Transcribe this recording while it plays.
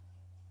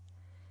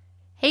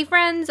Hey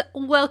friends,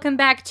 welcome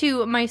back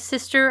to My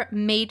Sister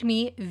Made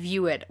Me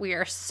View It. We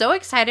are so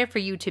excited for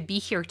you to be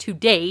here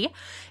today,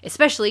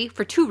 especially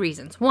for two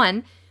reasons.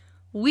 One,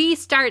 we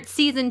start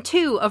season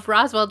 2 of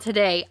Roswell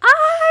today.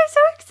 I'm so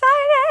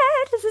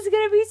excited! This is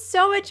going to be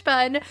so much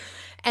fun.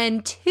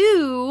 And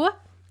two,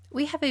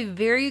 we have a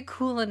very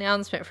cool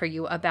announcement for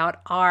you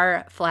about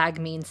Our Flag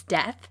Means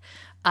Death.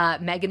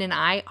 Megan and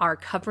I are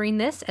covering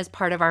this as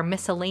part of our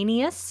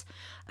miscellaneous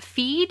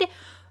feed.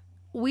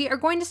 We are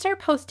going to start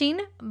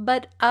posting,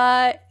 but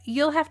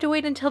you'll have to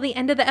wait until the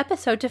end of the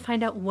episode to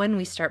find out when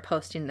we start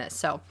posting this.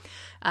 So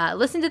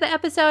listen to the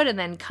episode and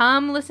then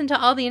come listen to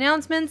all the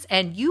announcements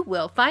and you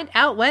will find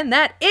out when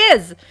that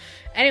is.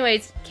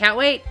 Anyways, can't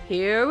wait.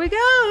 Here we go.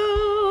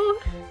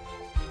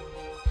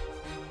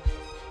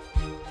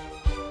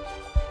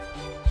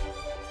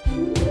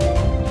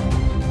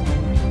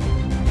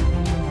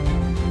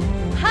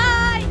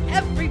 Hi,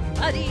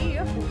 everybody.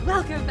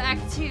 Welcome back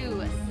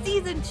to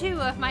Season 2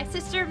 of My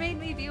Sister Made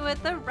Me View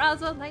It, the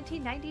Roswell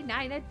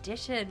 1999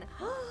 edition.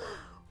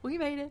 We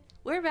made it.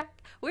 We're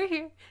back. We're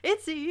here.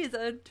 It's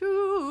Season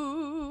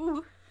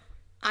 2.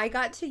 I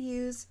got to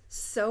use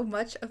so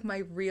much of my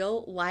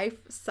real life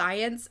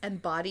science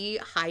and body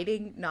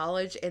hiding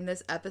knowledge in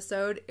this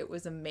episode. It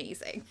was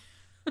amazing.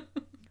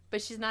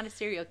 But she's not a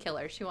serial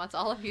killer. She wants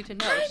all of you to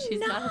know she's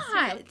not a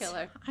serial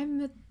killer.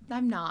 I'm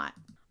not.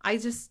 I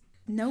just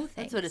know things.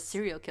 That's what a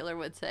serial killer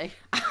would say.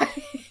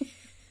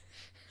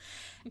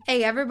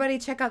 Hey, everybody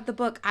check out the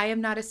book I Am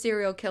Not a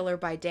Serial Killer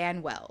by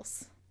Dan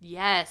Wells.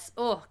 Yes.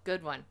 Oh,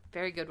 good one.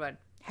 Very good one.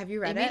 Have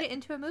you read They made it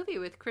into a movie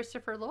with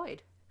Christopher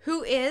Lloyd.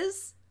 Who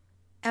is?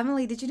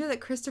 Emily, did you know that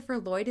Christopher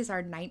Lloyd is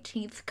our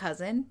 19th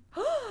cousin?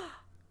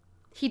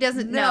 He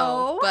doesn't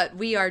know, but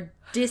we are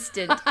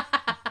distantly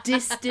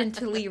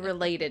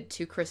related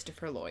to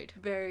Christopher Lloyd.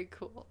 Very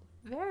cool.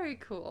 Very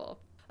cool.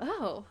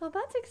 Oh, well,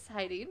 that's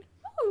exciting.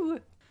 Ooh.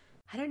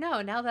 I don't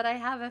know. Now that I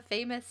have a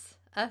famous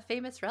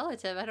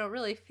relative, I don't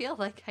really feel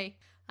like I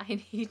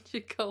need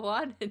to go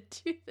on and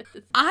do this.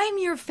 I'm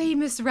your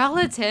famous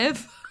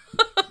relative.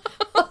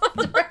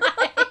 That's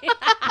right.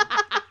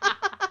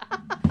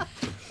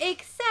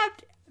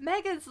 Except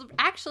Megan's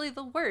actually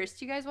the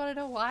worst. You guys want to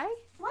know why?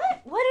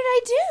 What? What did I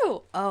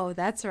do? Oh,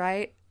 that's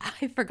right.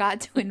 I forgot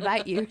to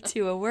invite you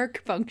to a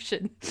work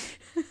function.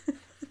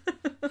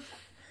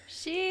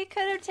 She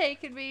could have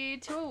taken me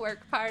to a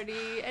work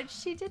party, and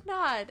she did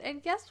not.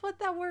 And guess what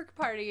that work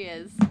party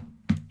is?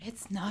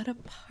 It's not a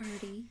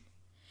party.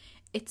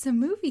 It's a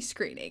movie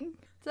screening.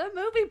 It's a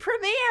movie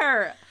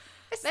premiere.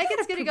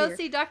 Megan's going to go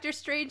see Doctor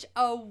Strange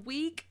a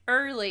week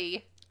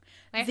early.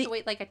 I have to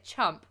wait like a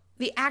chump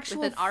with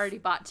an already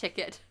bought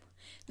ticket.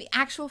 The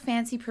actual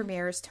fancy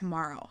premiere is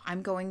tomorrow.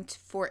 I'm going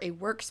for a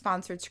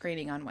work-sponsored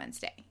screening on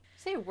Wednesday.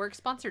 Say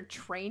work-sponsored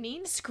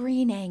training?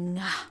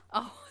 Screening.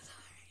 Oh, sorry.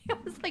 I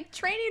was like,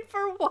 training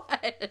for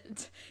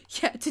what?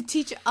 Yeah, to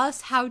teach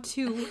us how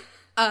to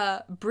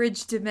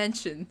bridge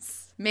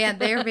dimensions. Man,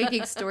 they are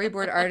making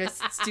storyboard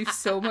artists do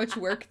so much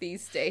work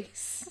these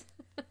days.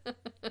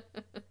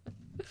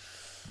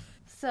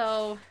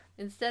 So,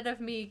 instead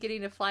of me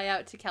getting to fly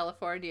out to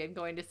California and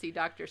going to see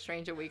Doctor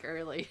Strange a week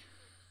early,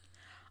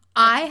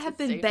 I have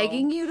been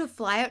begging you to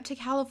fly out to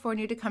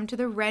California to come to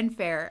the Ren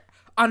Fair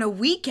on a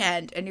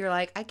weekend, and you're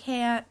like, I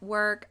can't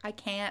work, I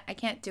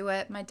can't do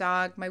it, my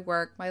dog, my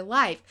work, my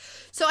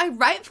life. So I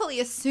rightfully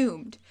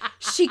assumed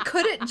she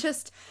couldn't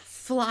just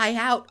fly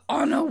out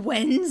on a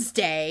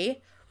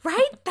Wednesday,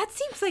 right? That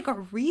seems like a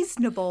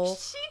reasonable...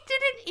 She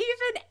didn't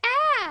even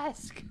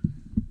ask.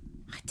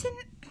 I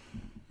didn't...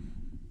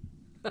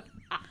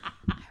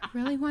 I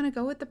really want to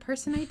go with the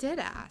person I did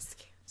ask.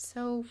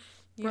 So,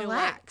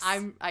 relax.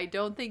 I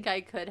don't think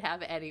I could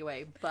have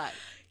anyway, but...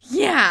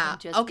 Yeah. I'm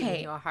just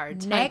giving you a hard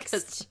time.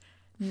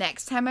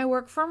 Next time I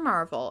work for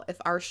Marvel, if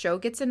our show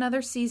gets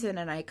another season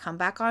and I come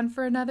back on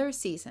for another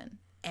season,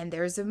 and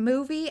there's a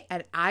movie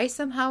and I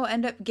somehow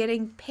end up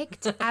getting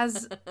picked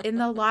as in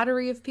the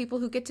lottery of people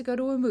who get to go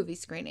to a movie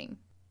screening,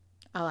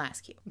 I'll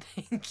ask you.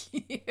 Thank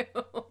you.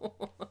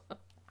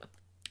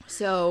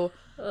 So,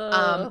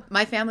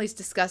 my family's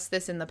discussed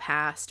this in the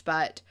past,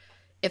 but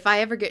if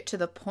I ever get to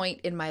the point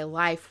in my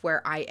life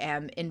where I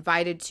am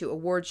invited to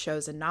award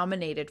shows and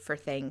nominated for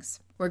things,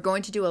 we're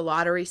going to do a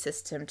lottery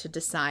system to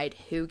decide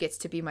who gets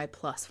to be my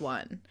plus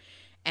one.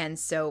 And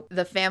so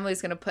the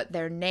family's going to put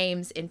their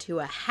names into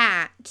a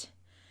hat,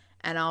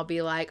 and I'll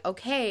be like,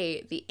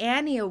 okay, the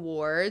Annie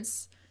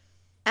Awards,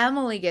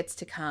 Emily gets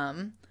to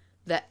come.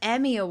 The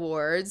Emmy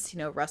Awards,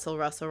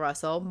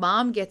 Russell,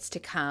 Mom gets to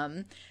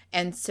come.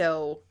 And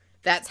so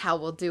that's how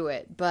we'll do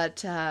it.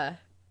 But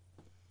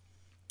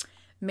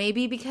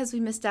maybe because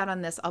we missed out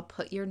on this, I'll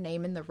put your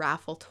name in the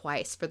raffle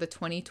twice for the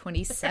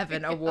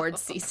 2027 award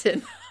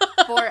season.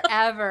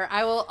 Forever.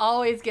 I will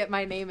always get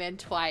my name in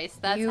twice.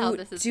 That's how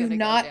this is going to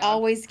go down. Do not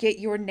always get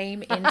your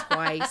name in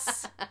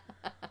twice.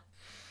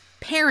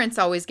 Parents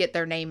always get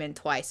their name in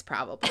twice,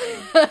 probably.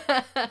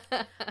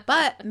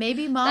 But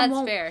maybe Mom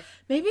won't. Fair.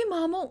 Maybe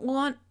Mom won't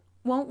want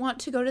won't want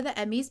to go to the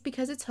Emmys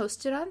because it's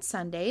hosted on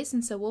Sundays,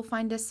 and so we'll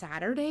find a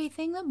Saturday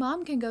thing that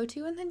Mom can go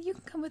to, and then you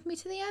can come with me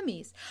to the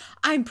Emmys.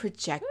 I'm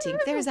projecting.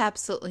 There's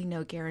absolutely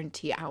no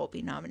guarantee I will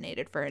be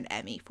nominated for an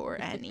Emmy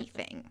for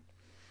anything.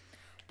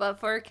 But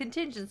for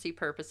contingency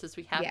purposes,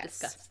 we have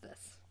discussed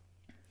this.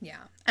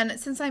 Yeah. And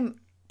since I'm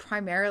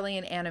primarily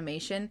in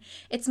animation,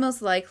 it's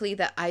most likely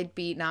that I'd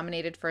be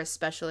nominated for a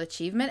Special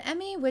Achievement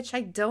Emmy, which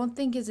I don't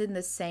think is in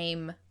the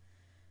same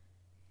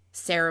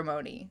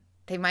ceremony.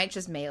 They might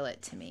just mail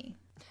it to me.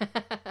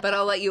 But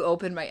I'll let you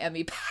open my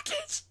Emmy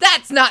package.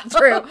 That's not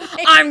true.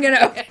 I'm going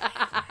to open it.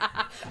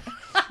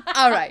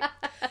 All right.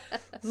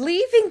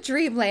 Leaving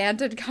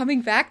Dreamland and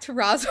coming back to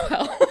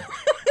Roswell.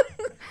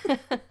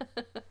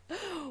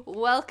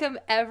 Welcome,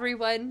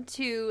 everyone,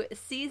 to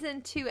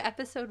Season 2,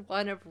 Episode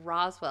 1 of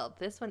Roswell.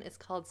 This one is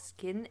called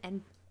Skin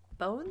and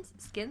Bones?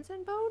 Skins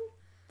and Bone?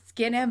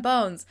 Skin and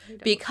Bones.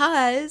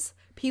 Because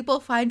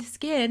people find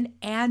skin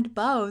and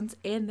bones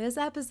in this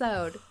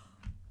episode.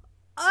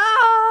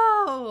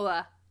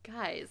 Oh!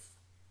 Guys,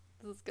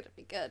 this is going to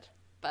be good.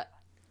 But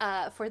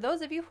for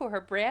those of you who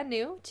are brand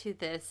new to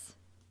this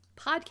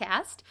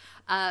podcast,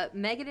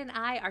 Megan and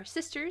I are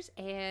sisters,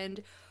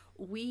 and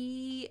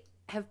we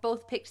have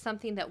both picked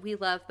something that we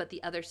love, but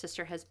the other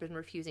sister has been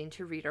refusing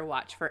to read or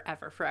watch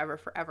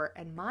forever.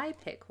 And my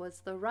pick was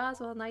the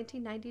Roswell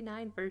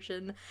 1999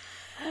 version.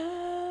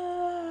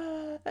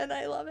 And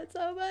I love it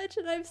so much,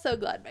 and I'm so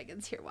glad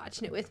Megan's here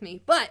watching it with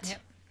me. But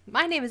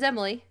my name is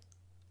Emily.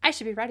 I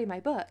should be writing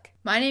my book.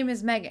 My name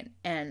is Megan,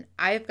 and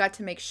I've got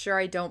to make sure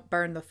I don't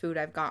burn the food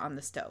I've got on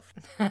the stove.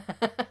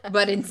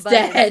 But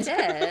instead we're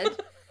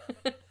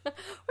doing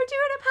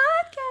a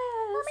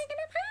podcast. We're making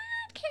a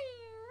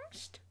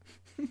podcast.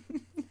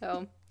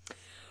 So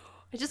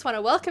I just want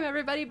to welcome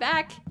everybody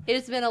back. It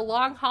has been a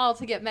long haul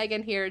to get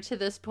Megan here to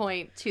this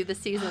point, to the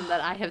season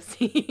that I have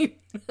seen.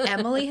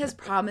 Emily has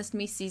promised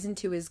me season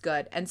 2 is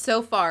good. And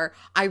so far,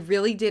 I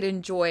really did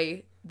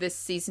enjoy this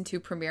season 2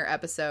 premiere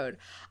episode.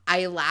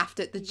 I laughed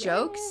at the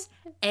jokes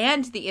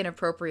and the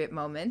inappropriate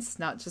moments,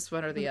 not just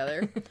one or the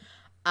other.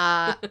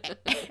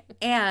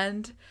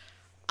 And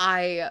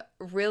I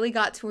really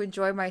got to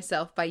enjoy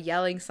myself by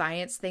yelling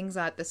science things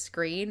at the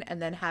screen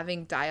and then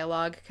having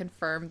dialogue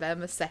confirm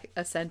them a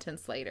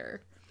sentence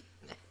later.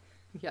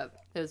 Yep,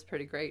 it was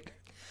pretty great.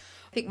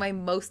 I think my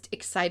most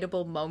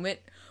excitable moment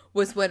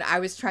was when I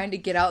was trying to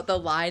get out the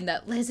line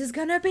that Liz is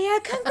going to be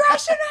a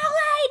congressional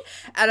aide.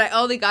 And I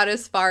only got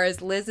as far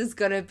as Liz is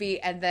going to be,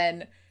 and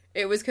then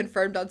it was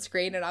confirmed on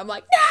screen, and I'm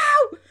like, no,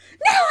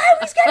 I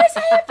was going to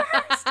say it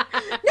first.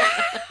 No.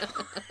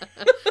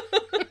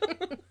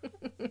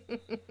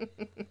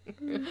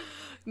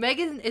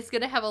 Megan is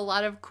going to have a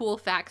lot of cool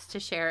facts to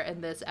share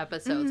in this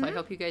episode, so I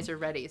hope you guys are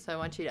ready. So I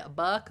want you to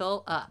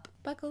buckle up.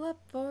 Buckle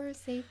up for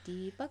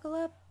safety. Buckle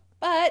up.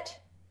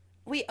 But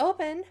we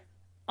open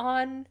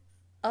on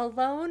a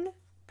lone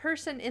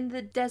person in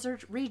the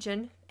desert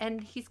region,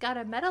 and he's got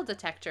a metal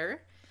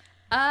detector,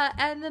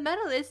 and the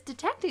metal is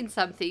detecting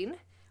something,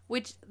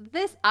 which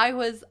I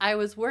was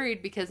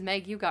worried because,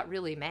 Meg, you got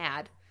really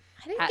mad.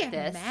 I didn't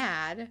get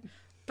mad,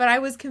 but I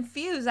was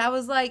confused. I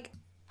was like,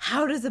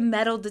 how does a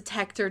metal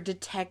detector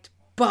detect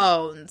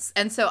bones?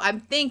 And so I'm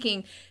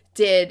thinking,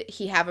 did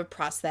he have a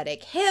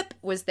prosthetic hip?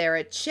 Was there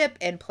a chip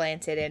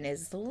implanted in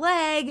his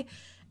leg?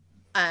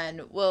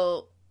 And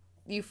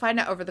you find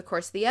out over the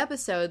course of the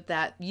episode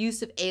that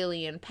use of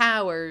alien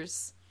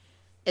powers,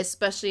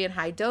 especially in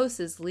high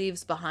doses,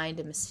 leaves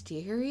behind a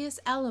mysterious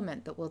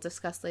element that we'll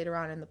discuss later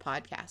on in the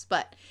podcast.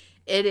 But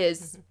it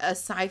is a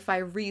sci-fi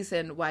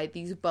reason why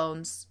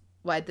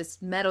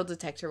this metal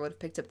detector would have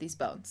picked up these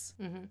bones.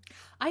 Mm-hmm.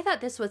 I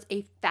thought this was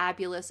a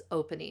fabulous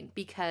opening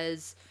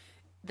because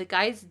the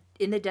guy's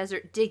in the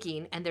desert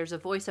digging, and there's a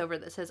voiceover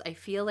that says, "I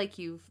feel like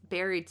you've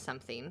buried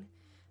something."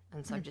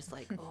 And so I'm just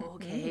like, oh,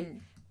 okay.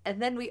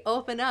 And then we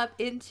open up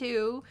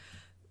into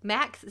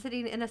Max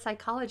sitting in a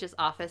psychologist's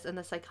office, and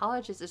the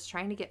psychologist is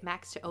trying to get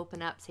Max to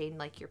open up, saying,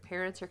 like, your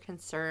parents are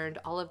concerned,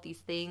 all of these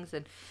things.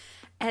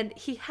 And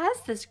he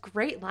has this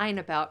great line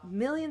about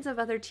millions of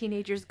other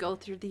teenagers go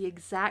through the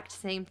exact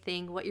same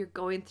thing. What you're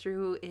going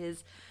through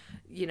is,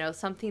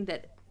 something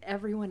that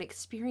everyone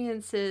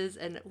experiences,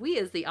 and we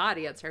as the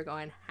audience are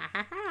going, ha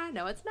ha ha,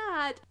 no it's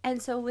not.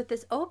 And so with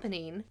this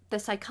opening, the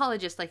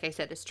psychologist, like I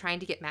said, is trying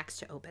to get Max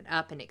to open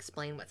up and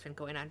explain what's been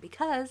going on,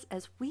 because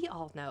as we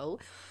all know,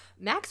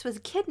 Max was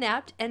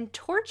kidnapped and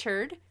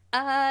tortured.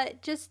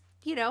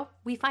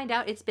 We find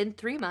out it's been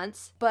 3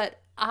 months,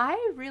 but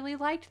I really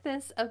liked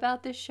this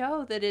about the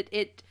show,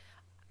 that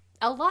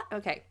a lot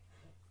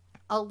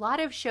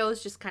of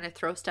shows just kind of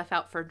throw stuff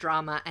out for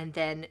drama and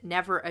then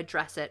never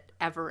address it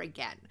ever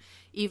again,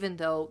 even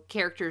though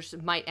characters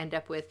might end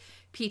up with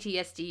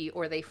PTSD,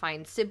 or they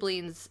find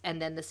siblings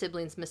and then the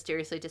siblings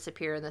mysteriously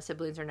disappear and the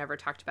siblings are never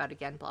talked about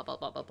again, blah, blah,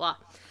 blah, blah, blah.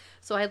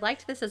 So I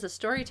liked this as a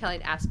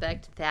storytelling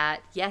aspect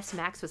that, yes,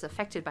 Max was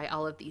affected by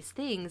all of these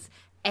things,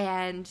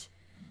 and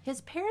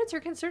his parents are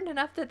concerned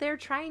enough that they're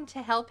trying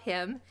to help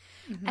him.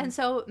 And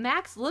so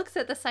Max looks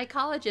at the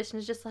psychologist and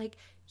is just like,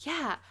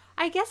 yeah,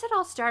 I guess it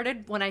all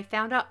started when I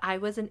found out I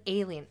was an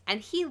alien. And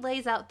he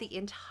lays out the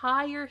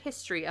entire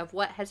history of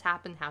what has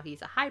happened, how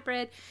he's a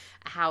hybrid,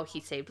 how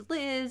he saved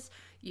Liz,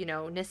 you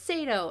know,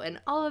 Niseido, and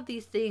all of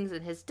these things,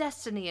 and his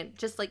destiny, and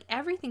just like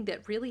everything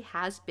that really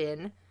has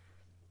been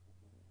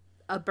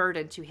a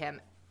burden to him.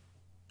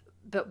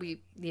 But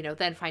we, you know,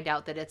 then find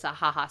out that it's a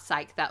haha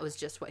psych. That was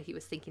just what he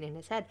was thinking in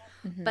his head.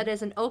 But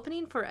as an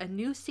opening for a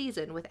new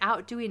season,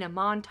 without doing a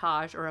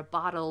montage or a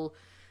bottle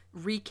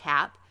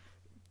recap,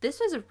 this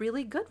was a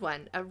really good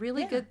one. A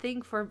really good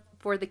thing for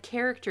the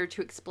character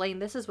to explain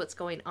this is what's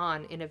going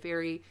on in a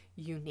very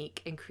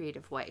unique and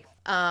creative way.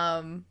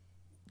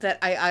 That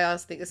I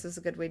also think this is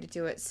a good way to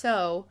do it.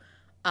 So,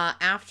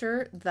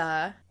 after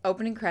the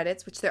opening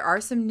credits, which there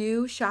are some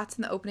new shots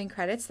in the opening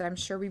credits that I'm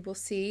sure we will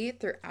see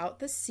throughout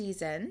the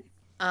season,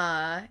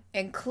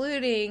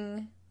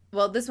 including,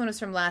 well, this one was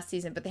from last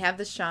season, but they have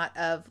the shot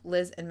of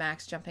Liz and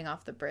Max jumping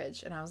off the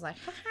bridge, and I was like,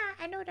 haha,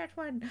 I know that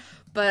one.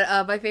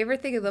 But my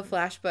favorite thing of the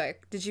flashback,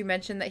 did you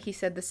mention that he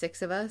said the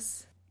six of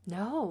us?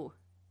 No.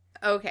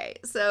 Okay,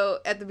 so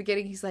at the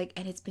beginning he's like,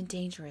 and it's been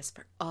dangerous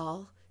for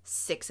all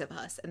six of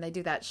us, and they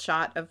do that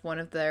shot of one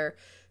of their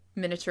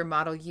miniature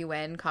model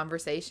UN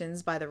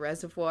conversations by the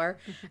reservoir,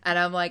 and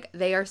I'm like,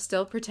 they are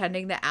still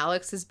pretending that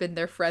Alex has been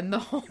their friend the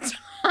whole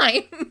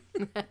time.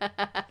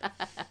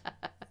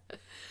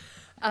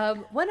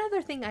 One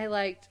other thing I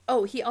liked,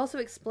 he also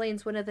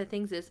explains one of the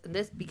things is, and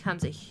this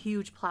becomes a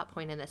huge plot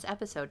point in this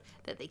episode,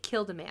 that they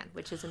killed a man,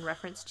 which is in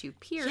reference to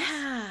Pierce.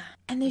 Yeah,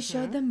 and they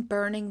showed them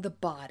burning the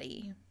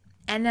body.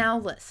 And now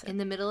listen. In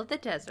the middle of the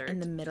desert. In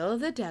the middle of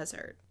the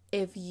desert.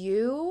 If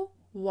you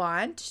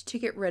want to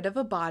get rid of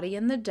a body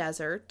in the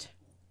desert,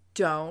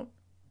 don't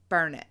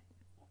burn it.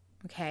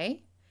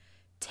 Okay?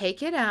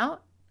 Take it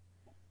out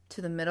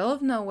to the middle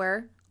of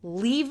nowhere,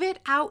 leave it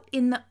out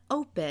in the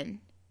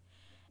open,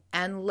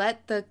 and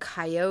let the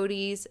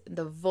coyotes,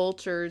 the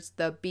vultures,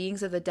 the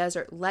beings of the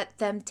desert, let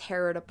them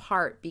tear it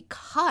apart,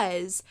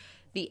 because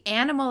the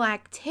animal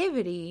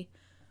activity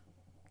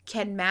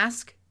can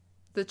mask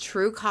the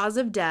true cause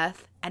of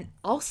death, and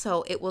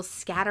also it will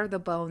scatter the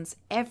bones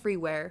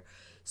everywhere,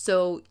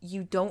 so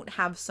you don't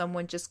have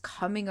someone just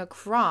coming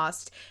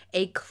across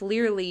a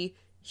clearly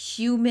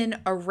human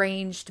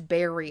arranged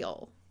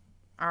burial.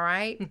 All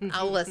right?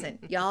 Now listen,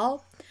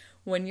 y'all,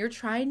 when you're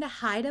trying to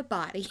hide a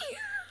body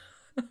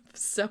of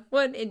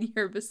someone in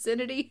your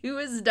vicinity who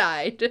has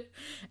died,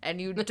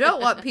 and you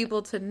don't want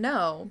people to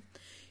know,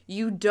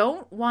 you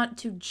don't want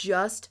to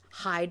just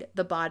hide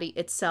the body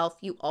itself.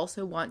 You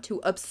also want to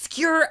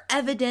obscure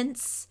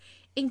evidence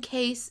in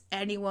case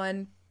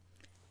anyone,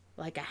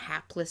 like a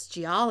hapless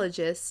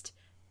geologist,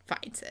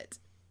 finds it.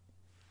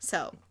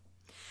 So.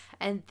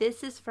 And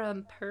this is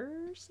from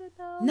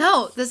personal?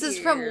 No, this is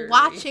from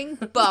watching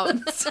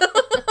Bones.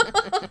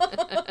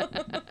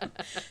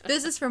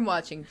 This is from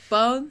watching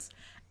Bones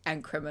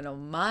and Criminal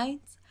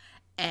Minds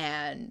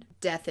and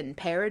Death in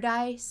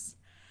Paradise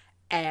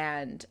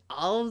and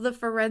all of the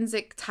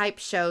forensic type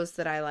shows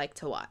that I like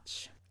to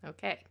watch.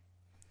 Okay.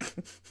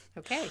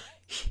 Okay.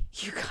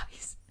 You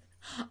guys,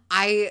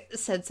 I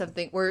said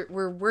something.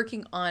 We're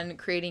working on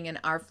creating an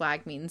Our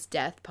Flag Means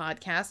Death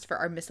podcast for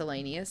our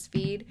miscellaneous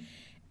feed.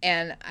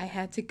 And I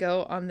had to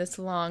go on this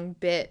long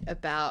bit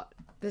about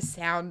the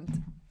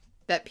sound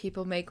that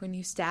people make when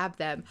you stab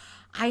them.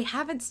 I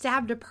haven't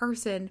stabbed a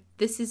person.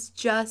 This is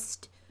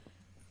just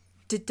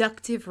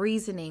deductive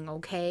reasoning,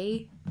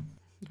 okay?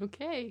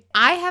 Okay.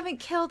 I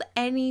haven't killed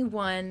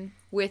anyone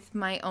with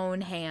my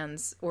own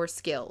hands or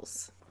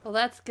skills. Well,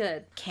 that's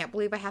good. Can't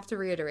believe I have to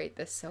reiterate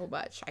this so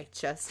much.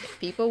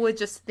 People would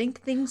just think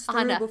things through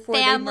on a before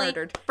they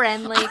murdered.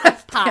 Friendly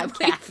podcast.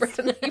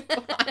 Family-friendly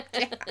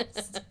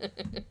podcast.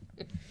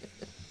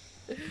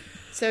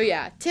 So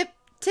yeah, tip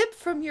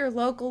from your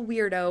local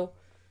weirdo: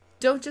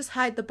 don't just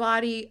hide the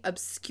body,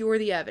 obscure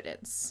the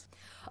evidence.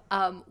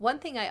 One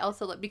thing I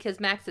also love,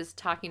 because Max is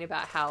talking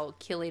about how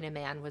killing a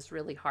man was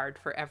really hard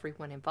for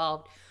everyone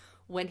involved.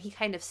 When he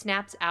kind of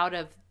snaps out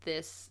of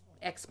this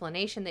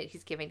explanation that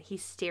he's giving,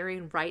 he's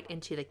staring right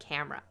into the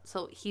camera.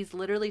 So he's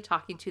literally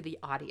talking to the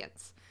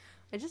audience.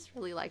 I just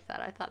really like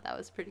that. I thought that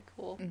was pretty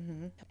cool.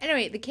 Mm-hmm.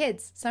 Anyway, the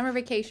kids, summer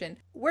vacation.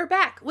 We're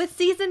back with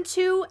season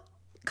 2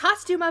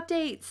 costume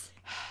updates.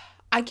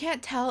 I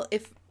can't tell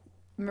if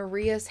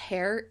Maria's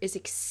hair is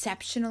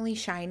exceptionally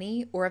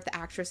shiny or if the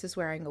actress is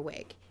wearing a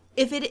wig.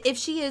 If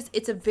she is,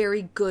 it's a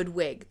very good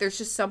wig. There's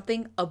just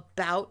something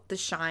about the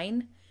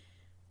shine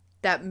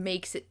that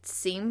makes it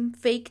seem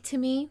fake to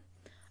me.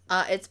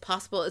 It's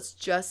possible it's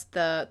just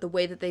the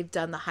way that they've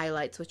done the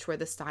highlights, which were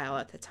the style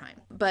at the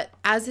time. But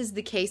as is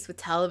the case with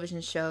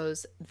television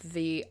shows,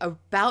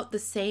 about the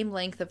same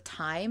length of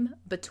time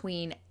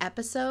between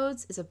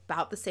episodes is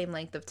about the same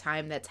length of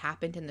time that's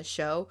happened in the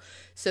show.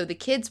 So the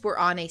kids were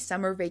on a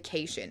summer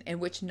vacation in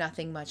which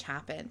nothing much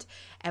happened.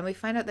 And we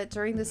find out that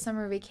during the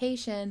summer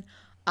vacation,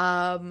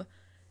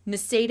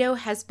 Niseido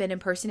has been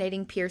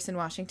impersonating Pierce in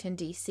Washington,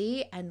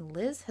 D.C., and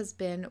Liz has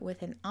been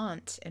with an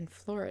aunt in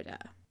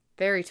Florida.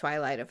 Very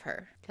Twilight of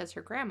her. Because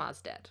her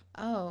grandma's dead.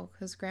 Oh,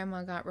 because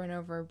grandma got run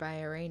over by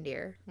a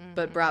reindeer,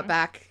 but brought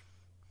back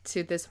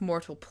to this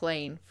mortal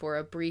plane for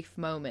a brief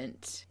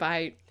moment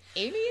by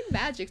alien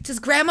magic. Does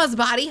grandma's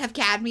body have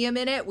cadmium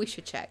in it? We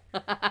should check.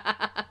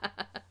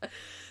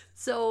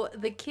 So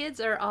the kids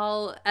are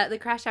all at the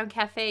Crashdown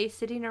Cafe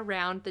sitting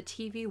around the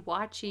TV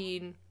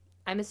watching,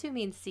 I'm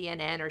assuming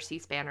CNN or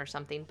C-SPAN or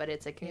something, but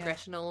it's a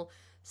congressional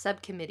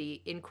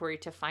subcommittee inquiry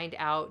to find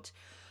out.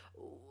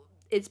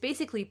 It's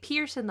basically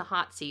Pierce in the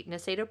hot seat,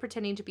 Niceto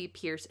pretending to be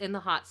Pierce in the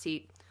hot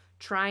seat,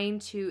 trying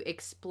to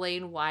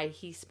explain why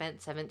he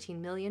spent $17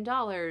 million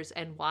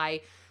and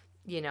why,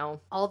 you know,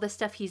 all the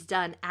stuff he's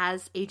done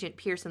as Agent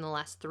Pierce in the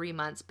last 3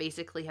 months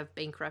basically have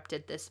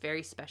bankrupted this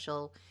very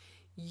special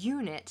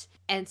unit.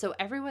 And so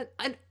everyone,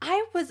 and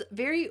I was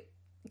very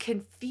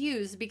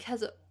confused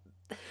because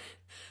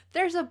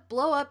there's a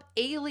blow up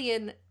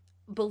alien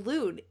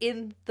balloon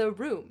in the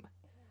room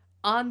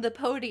on the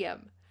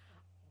podium.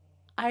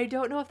 I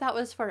don't know if that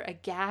was for a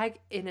gag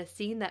in a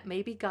scene that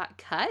maybe got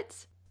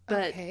cut,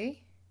 but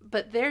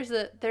but there's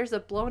a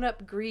blown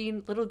up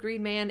little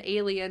green man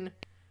alien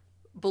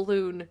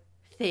balloon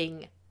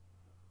thing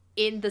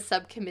in the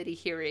subcommittee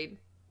hearing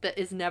that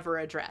is never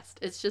addressed.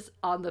 It's just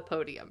on the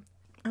podium.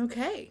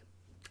 Okay.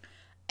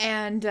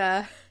 And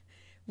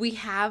we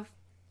have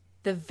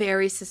the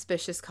very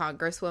suspicious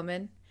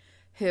congresswoman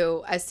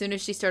who, as soon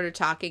as she started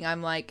talking,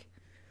 I'm like,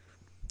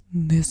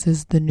 this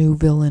is the new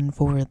villain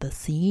for the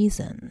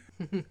season.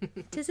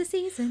 'Tis a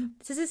season.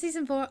 'Tis a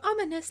season for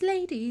ominous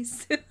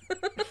ladies.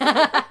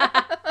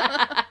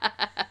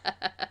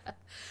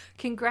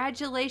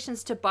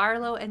 Congratulations to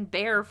Barlow and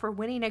Bear for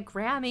winning a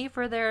Grammy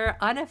for their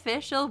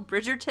unofficial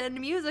Bridgerton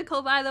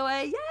musical, by the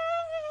way.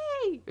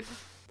 Yay!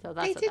 So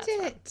that's they did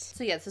it.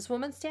 So yes, this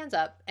woman stands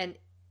up and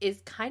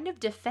is kind of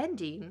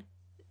defending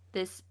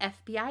this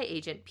FBI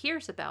agent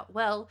Pierce about,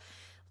 well,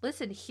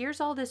 listen,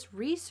 here's all this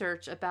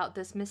research about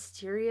this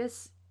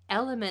mysterious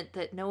element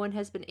that no one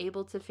has been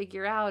able to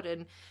figure out,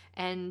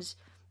 and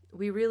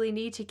we really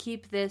need to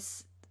keep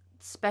this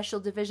special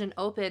division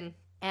open.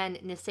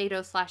 And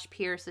Niceto /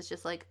 Pierce is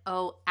just like,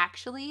 oh,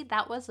 actually,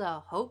 that was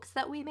a hoax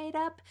that we made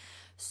up.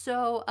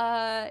 So,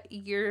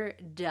 you're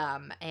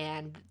dumb,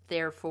 and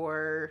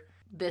therefore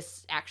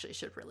this actually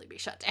should really be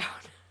shut down.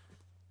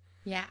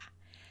 Yeah.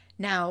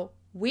 Now,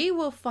 we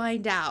will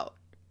find out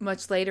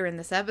much later in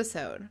this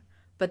episode,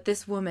 but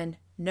this woman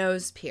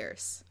knows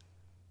Pierce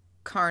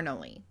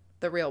carnally,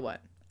 the real one,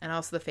 and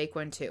also the fake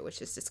one too,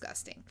 which is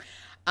disgusting.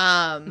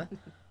 But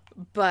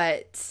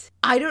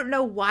I don't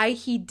know why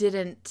he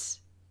didn't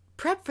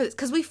prep for this,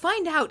 because we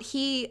find out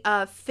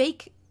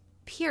fake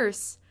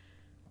Pierce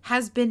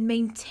has been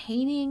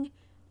maintaining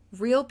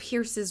real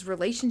Pierce's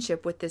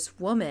relationship with this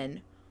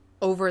woman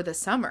over the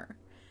summer.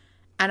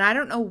 And I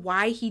don't know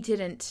why he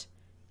didn't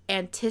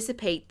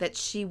anticipate that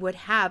she would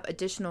have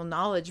additional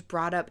knowledge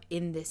brought up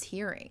in this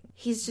hearing.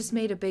 He's just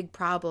made a big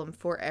problem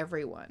for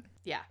everyone.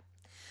 Yeah.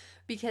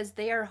 Because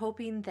they are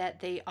hoping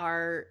that they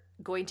are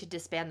going to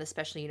disband the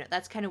special unit.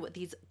 That's kind of what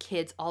these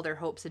kids, all their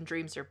hopes and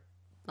dreams are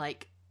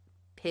like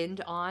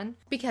pinned on.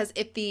 Because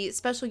if the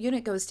special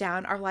unit goes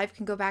down, our life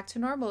can go back to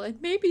normal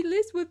and maybe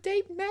Liz will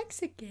date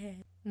Max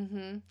again.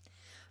 Mm-hmm.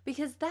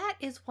 Because that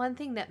is one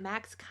thing that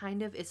Max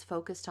kind of is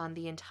focused on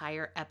the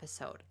entire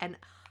episode. And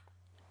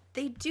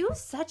they do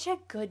such a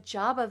good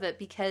job of it,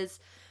 because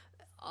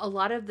a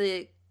lot of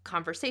the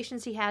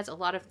conversations he has, a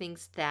lot of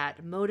things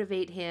that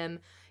motivate him,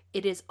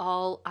 it is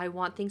all, I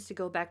want things to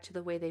go back to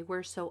the way they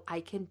were so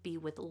I can be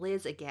with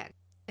Liz again.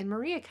 And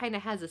Maria kind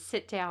of has a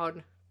sit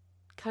down,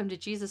 come to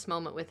Jesus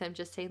moment with him,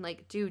 just saying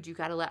like, dude, you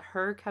got to let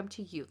her come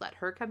to you. Let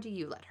her come to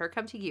you. Let her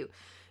come to you.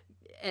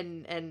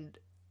 And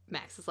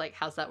Max is like,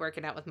 how's that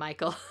working out with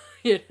Michael?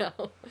 You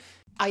know?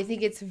 I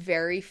think it's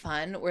very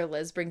fun where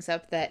Liz brings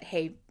up that,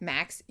 hey,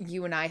 Max,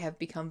 you and I have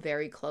become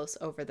very close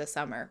over the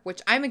summer,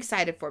 which I'm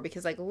excited for,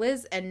 because like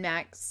Liz and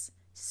Max,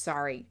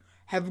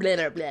 have blah,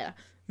 blah, blah.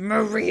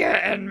 Maria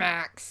and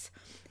Max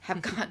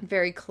have gotten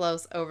very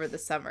close over the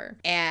summer.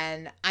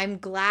 And I'm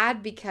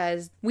glad,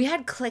 because we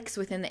had cliques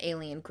within the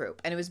alien group,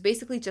 and it was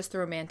basically just the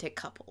romantic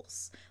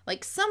couples.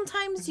 Like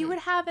sometimes you would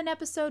have an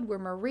episode where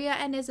Maria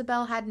and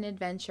Isabel had an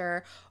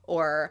adventure,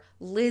 or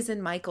Liz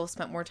and Michael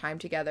spent more time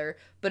together,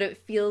 but it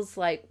feels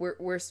like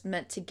we're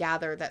meant to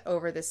gather that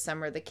over this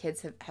summer the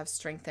kids have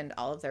strengthened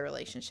all of their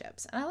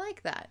relationships. And I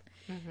like that.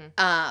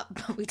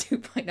 But we do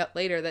find out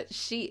later that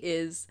she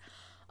is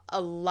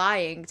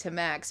lying to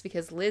Max,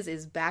 because Liz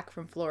is back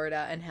from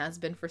Florida and has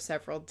been for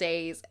several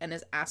days, and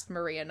has asked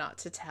Maria not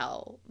to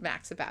tell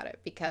Max about it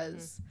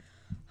because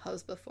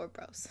hoes before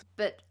bros.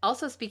 But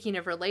also, speaking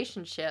of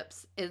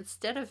relationships,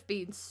 instead of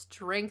being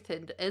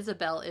strengthened,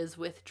 Isabel is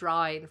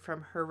withdrawing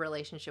from her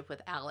relationship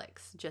with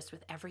Alex, just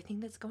with everything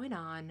that's going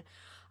on.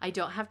 I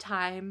don't have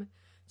time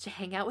to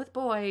hang out with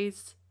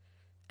boys.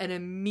 And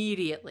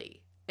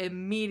immediately,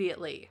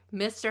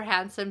 Mr.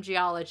 Handsome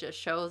Geologist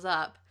shows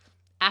up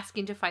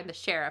asking to find the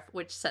sheriff,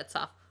 which sets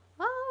off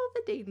all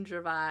the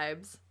danger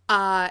vibes.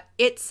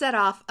 It set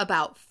off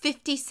about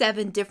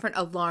 57 different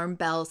alarm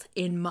bells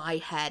in my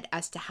head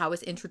as to how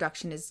his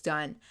introduction is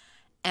done.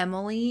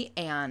 Emily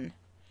Ann.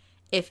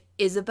 If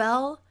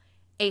Isabel,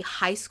 a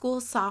high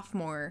school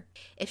sophomore,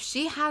 if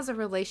she has a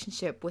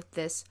relationship with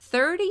this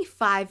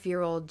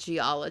 35-year-old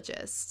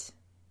geologist,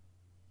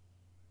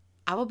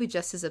 I will be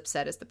just as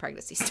upset as the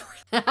pregnancy story.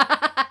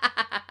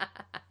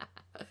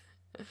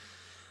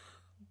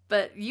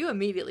 But you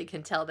immediately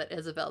can tell that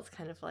Isabel's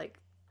kind of like,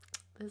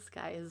 this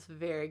guy is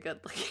very good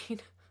looking.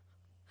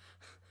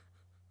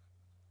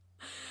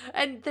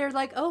 And they're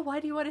like, oh, why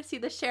do you want to see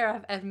the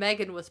sheriff? And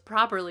Megan was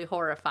properly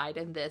horrified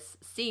in this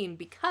scene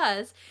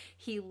because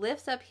he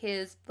lifts up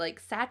his like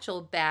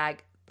satchel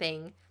bag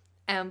thing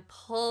and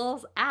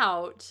pulls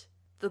out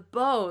the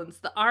bones,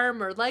 the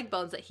arm or leg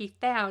bones that he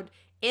found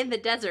in the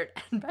desert.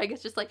 And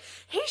Megan's just like,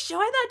 he's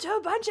showing that to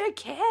a bunch of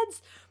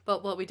kids.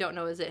 But what we don't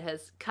know is it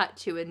has cut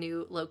to a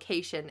new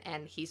location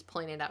and he's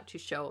pointing it out to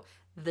show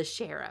the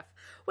sheriff,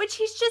 which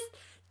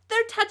they're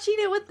touching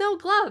it with no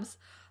gloves.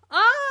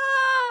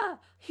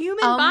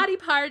 Human body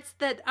parts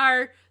that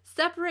are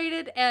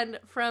separated and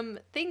from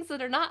things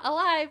that are not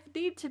alive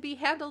need to be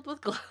handled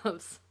with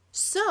gloves.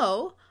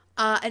 So,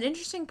 an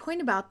interesting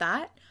point about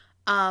that,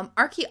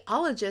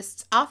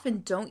 archaeologists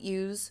often don't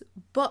use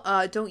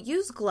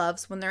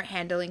gloves when they're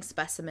handling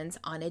specimens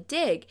on a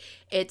dig.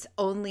 It's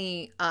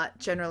only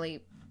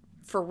generally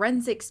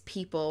forensics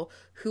people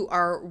who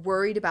are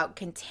worried about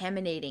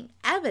contaminating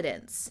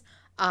evidence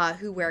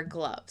who wear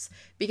gloves.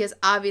 Because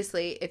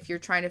obviously, if you're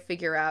trying to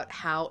figure out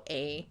how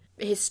a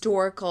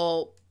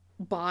historical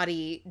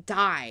body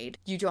died,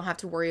 you don't have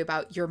to worry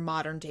about your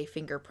modern day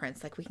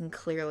fingerprints. Like, we can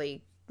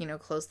clearly,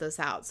 close those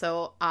out.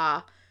 So,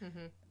 I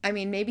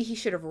mean, maybe he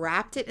should have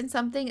wrapped it in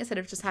something instead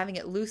of just having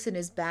it loose in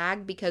his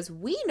bag, because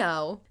we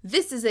know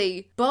this is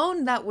a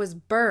bone that was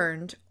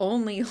burned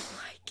only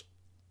like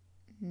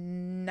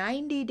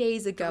 90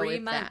 days ago. 3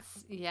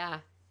 months.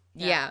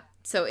 Yeah.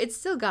 So it's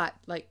still got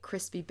like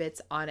crispy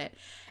bits on it.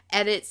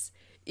 And it's,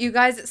 you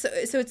guys,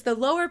 so it's the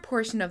lower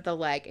portion of the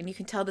leg. And you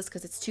can tell this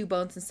because it's 2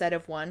 bones instead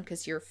of 1,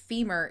 because your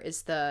femur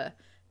is the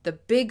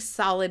big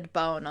solid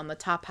bone on the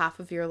top half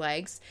of your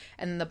legs.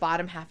 And then the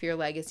bottom half of your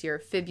leg is your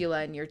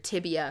fibula and your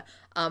tibia.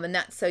 And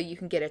that's so you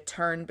can get a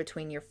turn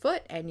between your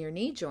foot and your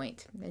knee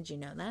joint. Did you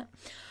know that?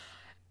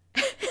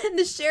 And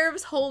the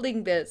sheriff's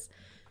holding this,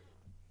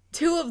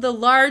 2 of the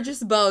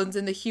largest bones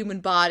in the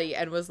human body,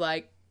 and was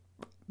like,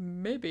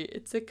 maybe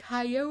it's a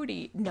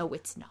coyote. No,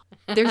 it's not.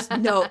 There's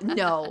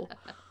no.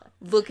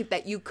 Look at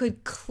that. You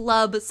could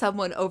club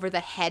someone over the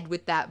head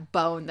with that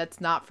bone.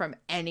 That's not from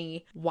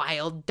any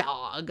wild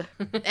dog.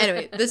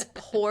 Anyway, this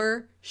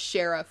poor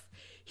sheriff,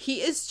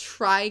 he is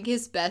trying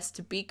his best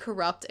to be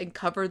corrupt and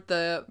cover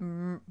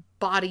the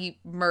body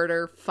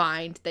murder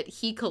find that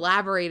he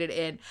collaborated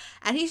in.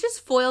 And he's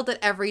just foiled at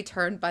every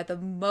turn by the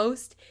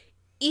most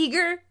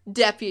eager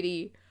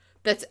deputy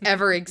that's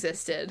ever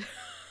existed.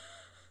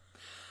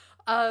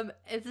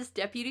 It's this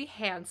Deputy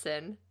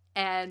Hansen,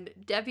 and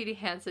Deputy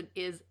Hansen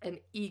is an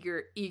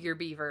eager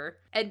beaver.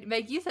 And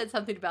Meg, you said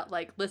something about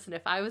like, listen,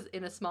 if I was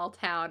in a small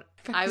town,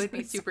 I would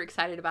be super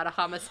excited about a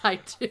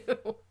homicide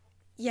too.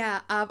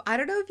 Yeah, I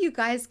don't know if you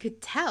guys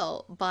could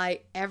tell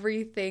by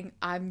everything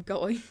I'm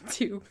going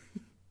to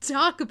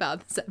talk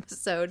about this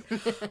episode,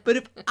 but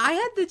if I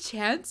had the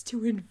chance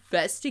to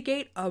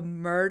investigate a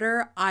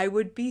murder, I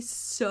would be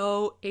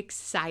so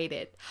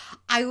excited.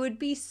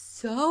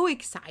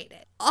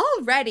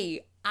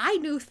 Already, I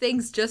knew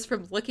things just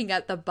from looking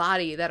at the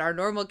body that our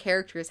normal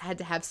characters had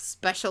to have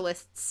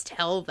specialists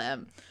tell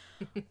them.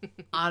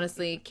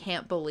 Honestly,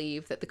 can't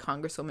believe that the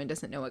Congresswoman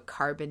doesn't know what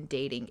carbon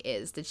dating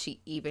is. Did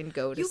she even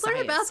go to science school? You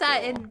learned about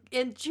that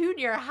in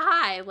junior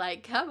high.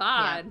 Like, come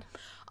on. Yeah.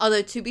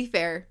 Although, to be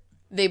fair,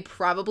 they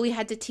probably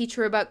had to teach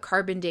her about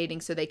carbon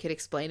dating so they could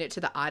explain it to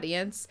the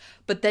audience.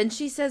 But then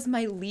she says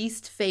my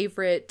least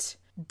favorite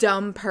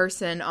dumb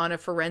person on a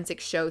forensic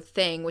show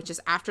thing, which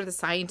is after the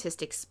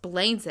scientist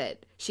explains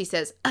it, she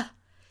says,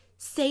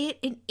 say it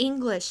in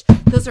English.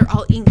 Those are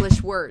all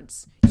English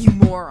words, you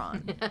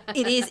moron.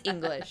 It is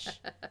English.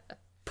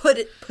 Put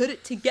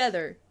it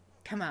together.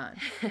 Come on.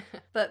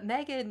 But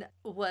Megan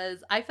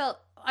was, I'm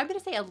going to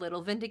say a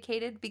little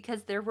vindicated,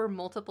 because there were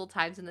multiple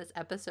times in this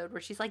episode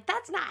where she's like,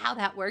 that's not how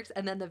that works.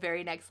 And then the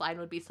very next line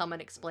would be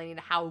someone explaining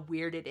how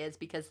weird it is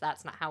because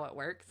that's not how it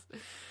works.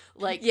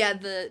 Like, yeah,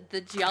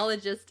 the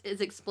geologist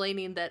is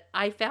explaining that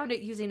I found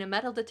it using a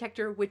metal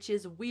detector, which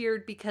is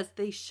weird because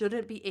they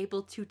shouldn't be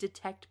able to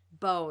detect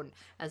bone.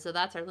 And so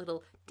that's our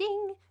little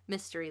ding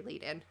mystery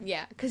lead in.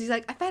 Yeah, because he's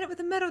like, I found it with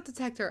a metal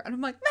detector. And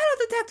I'm like,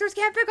 metal detectors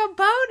can't pick up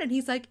bone. And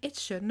he's like, it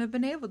shouldn't have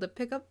been able to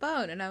pick up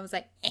bone. And I was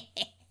like,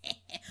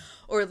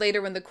 Or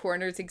later when the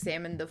coroners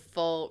examined the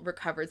full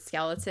recovered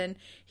skeleton,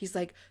 he's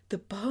like, the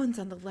bones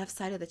on the left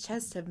side of the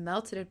chest have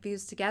melted and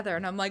fused together.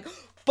 And I'm like,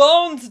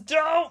 bones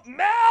don't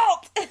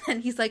melt! And then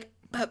he's like,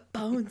 but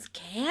bones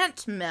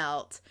can't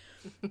melt.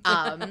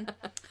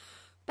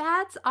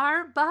 Bats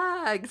aren't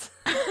bugs.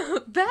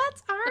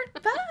 Bats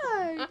aren't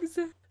bugs.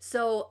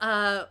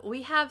 So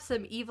we have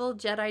some evil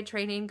Jedi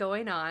training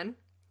going on.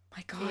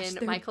 My gosh.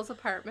 in Michael's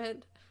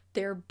apartment.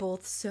 They're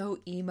both so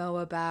emo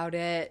about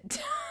it.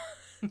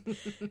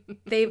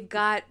 They've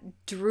got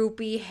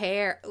droopy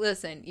hair.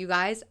 Listen, you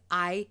guys,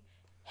 I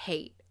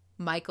hate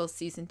Michael's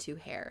season 2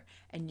 hair,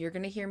 and you're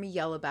going to hear me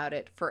yell about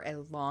it for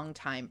a long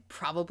time,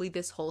 probably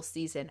this whole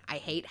season. I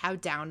hate how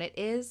down it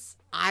is.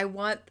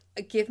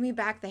 Give me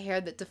back the hair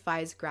that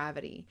defies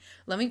gravity.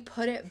 Let me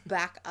put it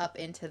back up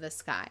into the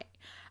sky.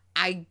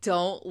 I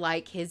don't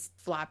like his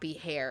floppy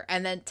hair.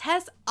 And then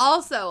Tess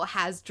also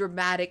has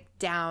dramatic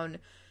down.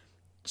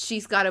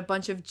 She's got a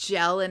bunch of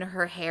gel in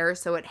her hair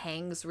so it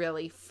hangs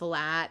really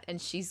flat,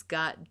 and she's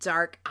got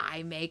dark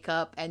eye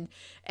makeup, and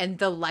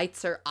the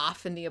lights are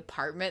off in the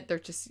apartment. They're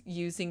just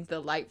using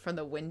the light from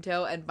the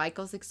window, and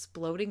Michael's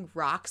exploding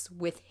rocks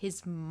with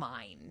his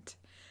mind.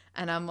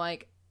 And I'm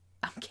like,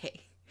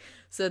 okay.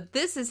 So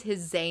this is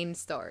his Zane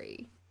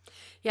story.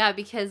 Yeah,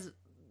 because,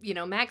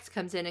 Max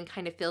comes in and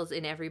kind of fills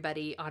in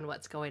everybody on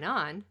what's going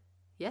on.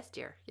 Yes,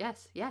 dear.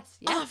 Yes.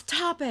 Off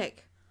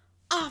topic.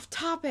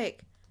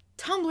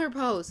 Tumblr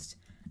post.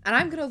 And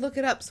I'm going to look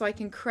it up so I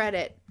can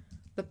credit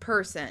the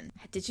person.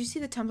 Did you see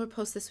the Tumblr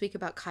post this week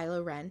about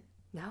Kylo Ren?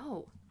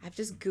 No. I've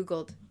just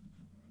Googled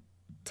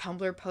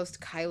Tumblr post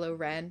Kylo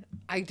Ren.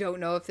 I don't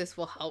know if this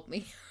will help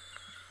me.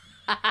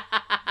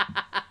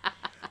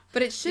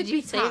 But it should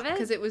be top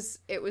because it was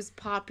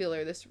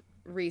popular this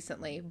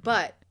recently.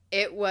 But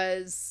it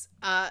was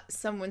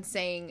someone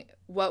saying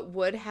what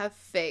would have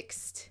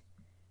fixed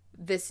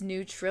this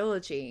new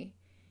trilogy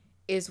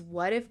is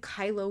what if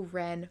Kylo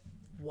Ren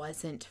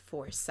wasn't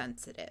Force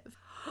sensitive.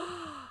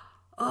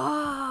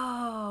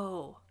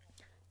 Oh.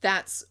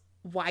 That's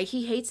why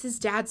he hates his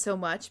dad so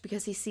much,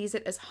 because he sees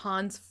it as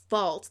Han's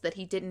fault that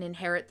he didn't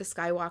inherit the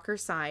Skywalker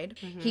side.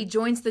 Mm-hmm. He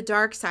joins the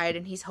dark side,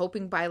 and he's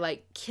hoping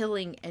by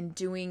killing and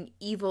doing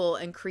evil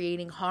and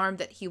creating harm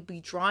that he'll be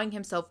drawing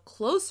himself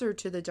closer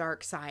to the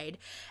dark side.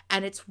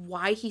 And it's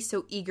why he's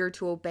so eager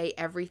to obey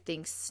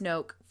everything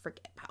Snoke,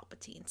 forget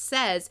Palpatine,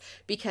 says,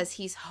 because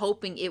he's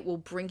hoping it will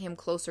bring him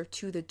closer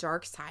to the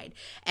dark side.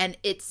 And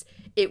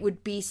it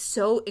would be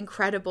so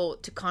incredible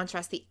to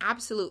contrast the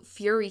absolute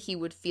fury he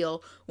would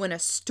feel when a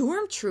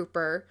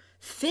stormtrooper,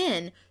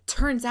 Finn,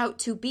 turns out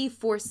to be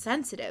Force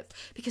sensitive,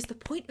 because the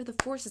point of the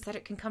Force is that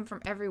it can come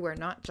from everywhere,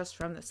 not just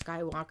from the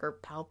Skywalker,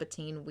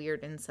 Palpatine,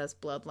 weird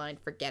incest bloodline.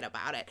 Forget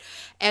about it.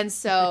 And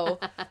so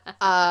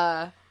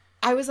I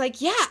was like,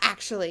 yeah,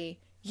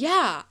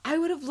 I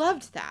would have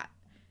loved that.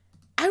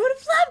 And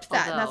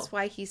that's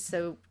why he's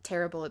so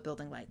terrible at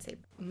building lightsabers.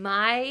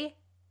 My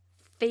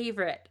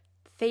favorite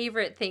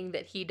thing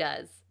that he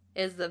does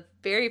is the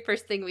very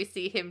first thing we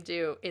see him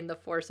do in The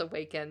Force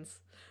Awakens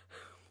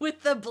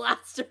with the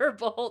blaster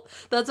bolt.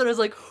 That's what I was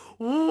like,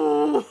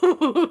 ooh.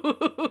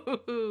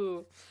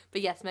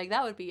 But yes, Meg,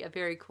 that would be a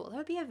very cool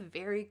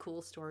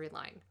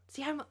storyline.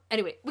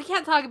 Anyway, we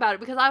can't talk about it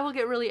because I will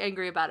get really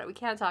angry about it. We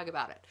can't talk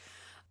about it.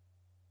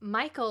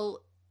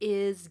 Michael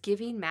is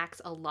giving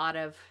Max a lot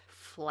of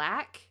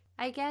flack,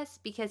 I guess,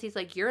 because he's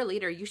like, you're a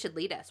leader, you should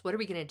lead us. What are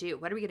we going to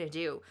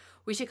do?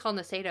 We should call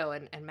Nasedo.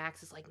 And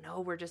Max is like, no,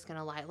 we're just going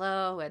to lie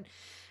low.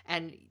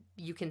 And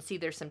you can see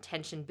there's some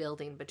tension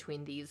building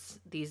between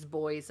these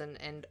boys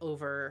and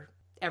over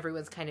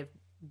everyone's kind of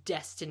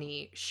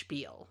destiny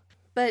spiel.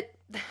 But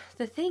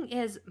the thing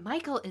is,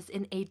 Michael is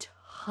in a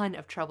ton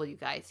of trouble, you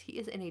guys. He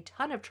is in a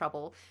ton of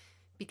trouble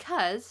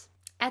because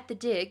at the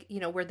dig,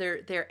 where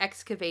they're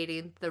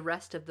excavating the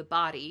rest of the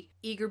body,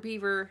 Eager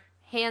Beaver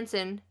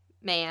Hansen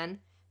man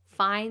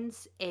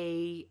finds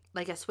a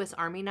Swiss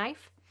Army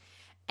knife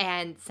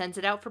and sends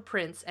it out for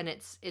prints, and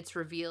it's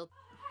revealed.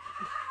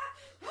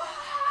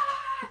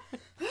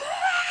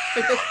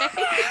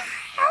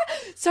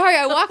 Sorry,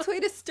 I walked away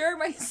to stir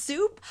my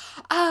soup.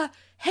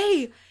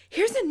 Hey,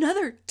 here's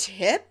another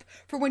tip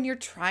for when you're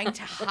trying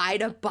to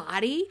hide a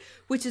body,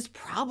 which is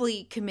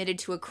probably committed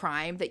to a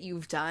crime that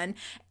you've done.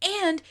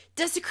 And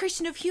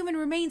desecration of human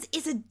remains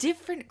is a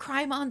different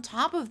crime on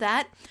top of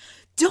that.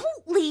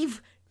 Don't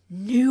leave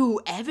new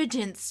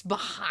evidence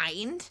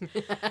behind.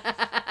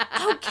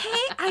 Okay?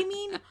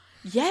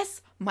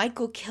 Yes,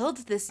 Michael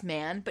killed this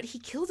man, but he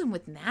killed him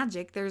with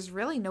magic. There's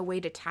really no way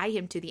to tie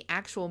him to the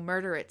actual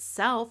murder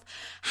itself.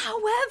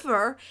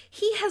 However,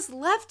 he has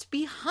left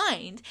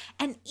behind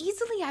an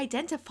easily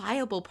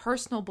identifiable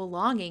personal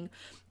belonging,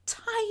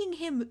 tying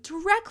him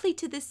directly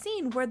to the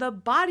scene where the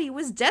body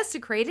was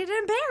desecrated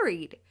and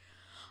buried.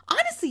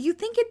 Honestly, you'd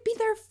think it'd be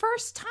their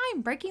first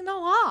time breaking the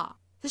law.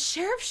 The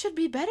sheriff should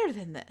be better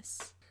than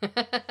this.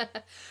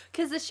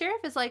 Because the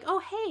sheriff is like, oh,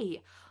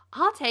 hey,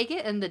 I'll take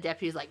it. And the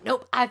deputy's like,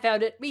 nope, I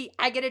found it.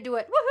 I get to do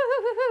it.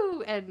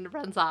 Woo-hoo-hoo-hoo-hoo, and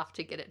runs off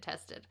to get it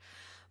tested.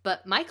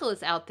 But Michael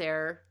is out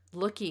there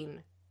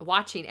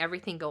watching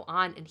everything go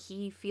on, and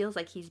he feels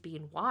like he's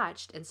being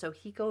watched. And so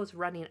he goes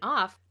running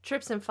off,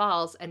 trips and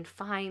falls, and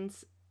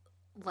finds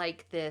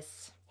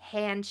this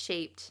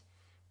hand-shaped,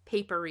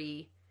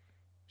 papery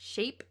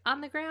shape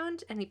on the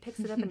ground. And he picks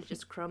it up and it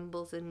just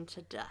crumbles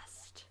into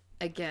dust.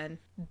 Again,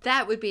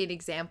 that would be an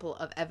example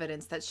of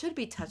evidence that should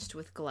be touched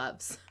with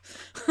gloves.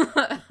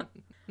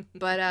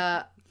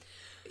 But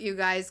You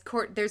guys,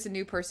 there's a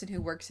new person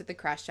who works at the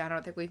Crashdown. I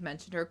don't think we've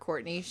mentioned her.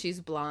 Courtney. She's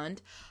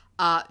blonde.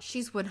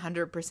 She's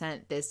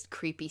 100% this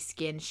creepy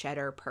skin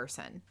shedder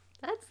person.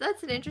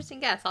 That's an interesting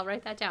guess. I'll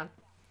write that down.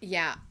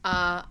 Yeah.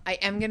 I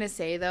am going to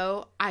say,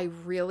 though, I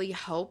really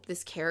hope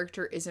this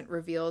character isn't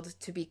revealed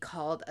to be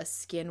called a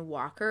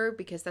skinwalker,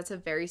 because that's a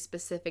very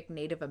specific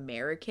Native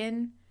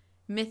American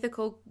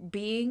mythical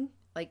being,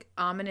 like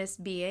ominous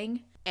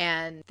being.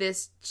 And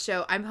this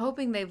show, I'm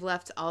hoping they've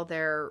left all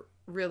their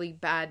really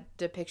bad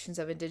depictions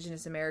of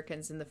Indigenous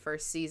Americans in the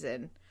first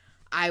season.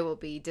 I will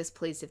be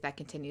displeased if that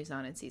continues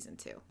on in season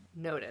 2.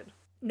 Noted.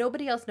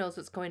 Nobody else knows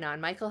what's going on.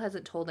 Michael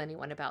hasn't told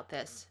anyone about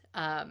this.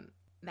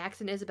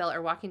 Max and Isabel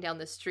are walking down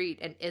the street,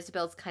 and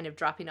Isabel's kind of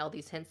dropping all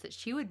these hints that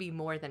she would be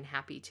more than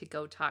happy to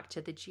go talk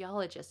to the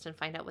geologist and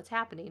find out what's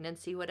happening and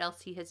see what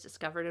else he has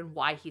discovered and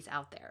why he's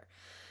out there.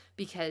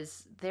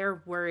 Because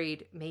they're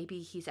worried maybe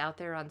he's out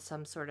there on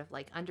some sort of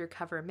like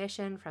undercover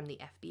mission from the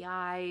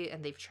FBI,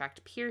 and they've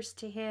tracked Pierce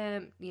to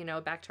him,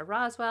 back to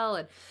Roswell.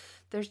 And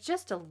there's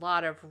just a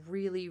lot of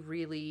really,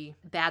 really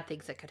bad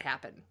things that could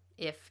happen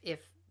if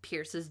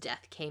Pierce's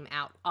death came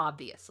out,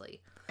 obviously.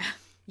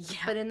 Yeah.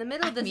 But in the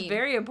middle of this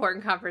very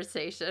important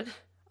conversation...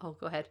 Oh,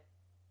 go ahead.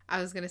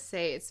 I was going to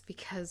say it's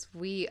because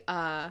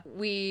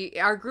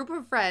our group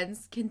of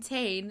friends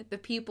contain the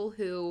people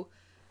who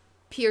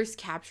Pierce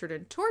captured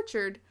and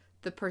tortured,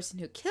 the person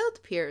who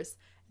killed Pierce,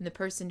 and the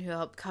person who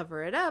helped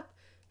cover it up,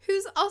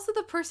 who's also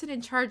the person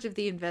in charge of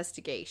the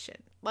investigation.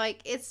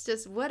 Like, it's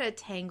just what a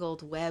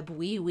tangled web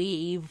we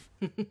weave.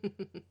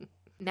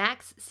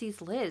 Max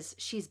sees Liz.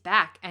 She's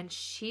back, and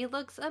she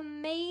looks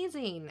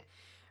amazing.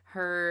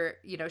 Her,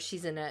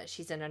 she's in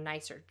a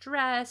nicer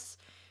dress.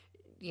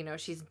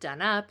 She's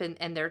done up,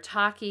 and they're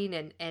talking,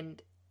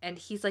 and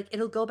he's like,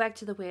 it'll go back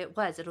to the way it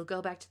was. It'll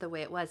go back to the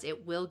way it was.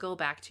 It will go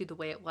back to the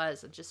way it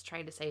was. And just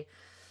trying to say,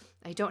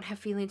 I don't have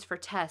feelings for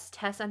Tess.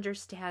 Tess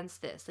understands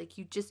this. Like,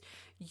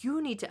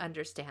 you need to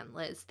understand,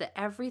 Liz, that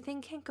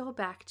everything can go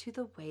back to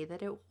the way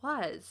that it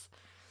was.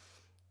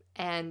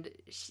 And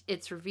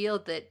it's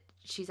revealed that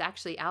she's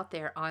actually out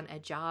there on a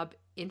job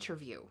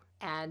interview.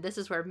 And this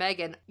is where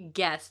Megan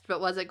guessed,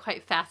 but wasn't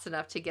quite fast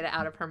enough to get it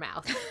out of her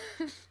mouth.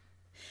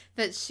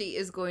 That she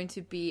is going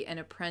to be an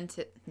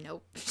apprentice.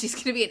 Nope. She's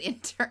going to be an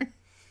intern.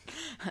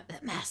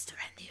 The master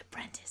and the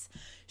apprentice.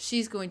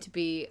 She's going to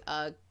be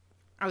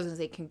I was going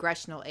to say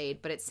congressional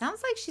aide, but it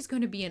sounds like she's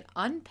going to be an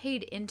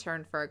unpaid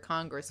intern for a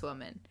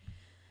congresswoman.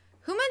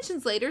 Who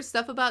mentions later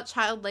stuff about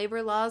child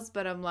labor laws,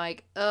 but I'm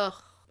like,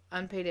 ugh,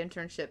 unpaid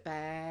internship,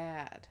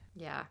 bad.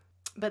 Yeah.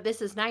 But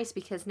this is nice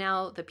because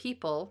now the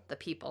people,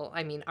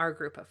 I mean our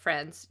group of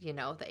friends,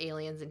 the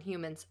aliens and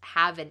humans,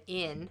 have an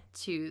in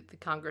to the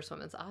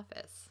congresswoman's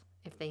office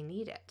if they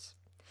need it,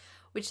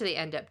 which they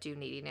end up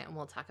needing it, and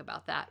we'll talk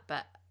about that.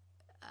 But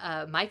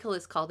Michael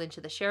is called into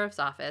the sheriff's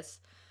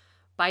office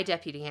by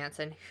Deputy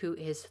Hansen, who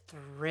is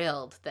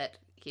thrilled that,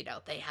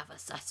 they have a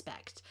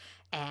suspect.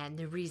 And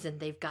the reason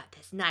they've got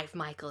this knife,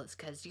 Michael, is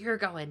because you're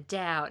going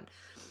down.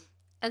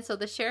 And so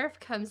the sheriff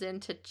comes in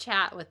to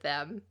chat with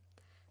them.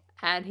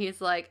 And he's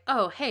like,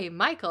 oh, hey,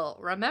 Michael,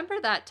 remember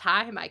that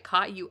time I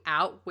caught you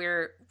out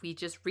where we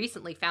just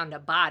recently found a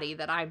body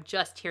that I'm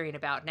just hearing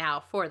about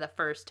now for the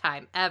first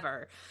time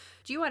ever?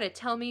 Do you want to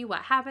tell me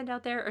what happened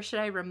out there, or should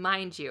I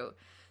remind you?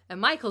 And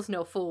Michael's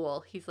no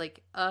fool. He's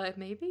like,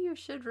 maybe you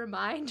should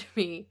remind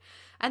me.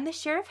 And the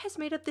sheriff has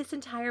made up this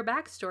entire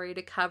backstory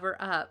to cover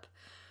up.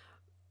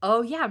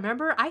 Oh, yeah,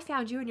 remember I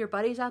found you and your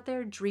buddies out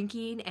there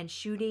drinking and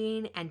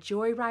shooting and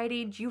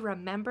joyriding. Do you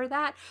remember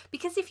that?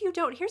 Because if you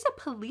don't, here's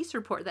a police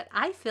report that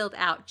I filled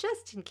out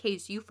just in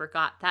case you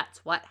forgot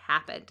that's what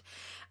happened.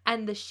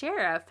 And the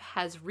sheriff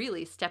has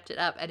really stepped it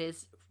up and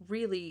is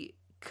really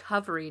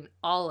covering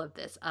all of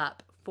this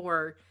up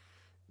for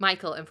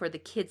Michael and for the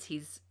kids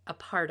he's a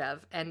part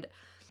of. And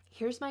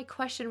here's my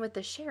question with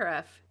the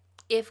sheriff.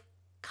 If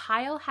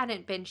Kyle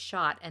hadn't been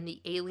shot and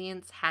the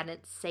aliens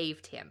hadn't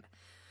saved him,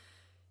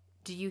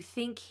 do you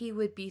think he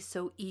would be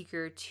so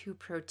eager to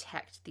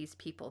protect these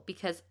people?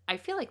 Because I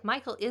feel like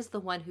Michael is the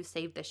one who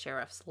saved the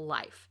sheriff's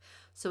life.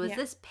 So is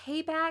this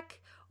payback,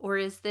 or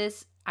is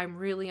this, I'm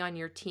really on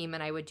your team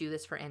and I would do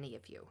this for any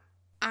of you?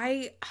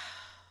 I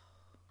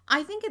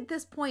think at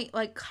this point,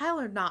 like Kyle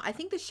or not, I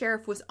think the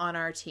sheriff was on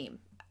our team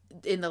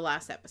in the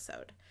last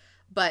episode.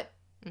 But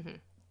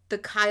the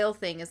Kyle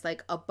thing is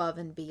like above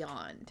and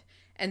beyond.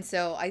 And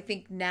so I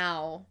think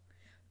now...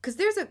 Because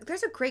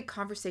there's a great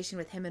conversation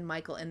with him and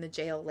Michael in the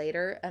jail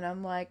later. And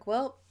I'm like,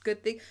 well,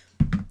 good thing.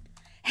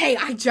 Hey,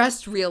 I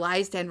just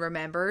realized and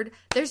remembered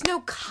there's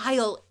no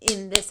Kyle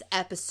in this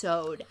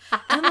episode.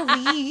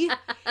 Emily,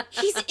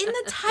 he's in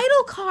the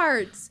title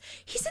cards.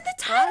 He's in the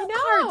title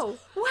cards.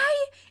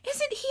 Why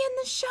isn't he in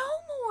the show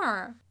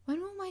more?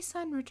 When will my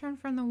son return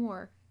from the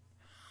war?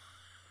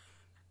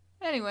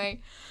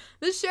 Anyway,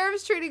 the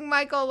sheriff's treating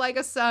Michael like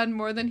a son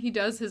more than he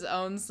does his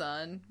own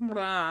son.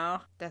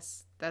 Wow.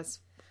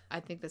 I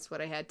think that's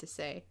what I had to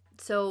say.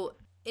 So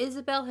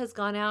Isabel has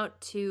gone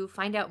out to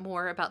find out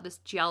more about this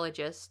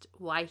geologist,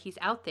 why he's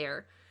out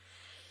there.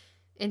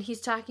 And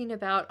he's talking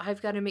about,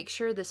 I've got to make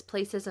sure this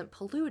place isn't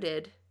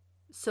polluted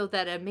so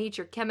that a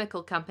major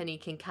chemical company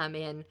can come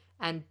in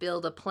and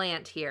build a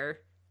plant here.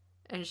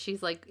 And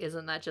she's like,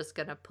 isn't that just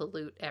going to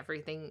pollute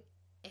everything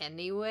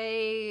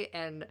anyway?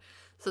 And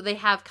so they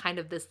have kind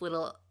of this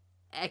little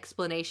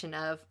explanation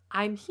of,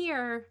 I'm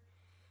here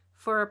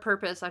for a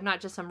purpose. I'm not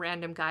just some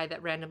random guy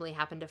that randomly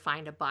happened to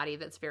find a body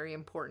that's very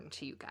important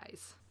to you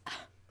guys.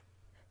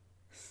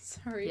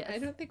 Sorry, Yes. I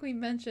don't think we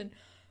mentioned.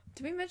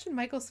 Did we mention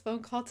Michael's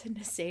phone call to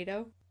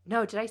Nasedo?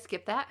 No, did I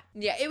skip that?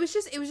 Yeah, it was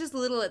just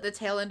little at the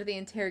tail end of the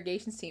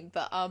interrogation scene.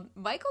 But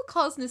Michael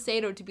calls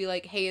Nasedo to be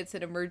like, "Hey, it's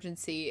an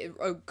emergency,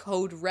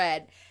 code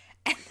red,"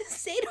 and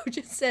Nasedo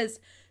just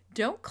says,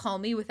 "Don't call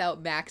me without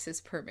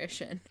Max's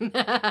permission."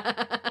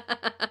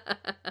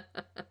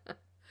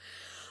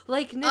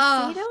 Like,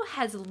 Nasedo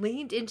has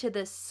leaned into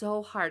this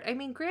so hard. I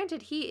mean,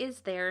 granted, he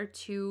is there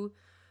to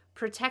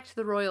protect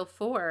the Royal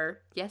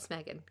Four. Yes,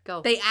 Megan,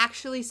 go. They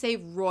actually say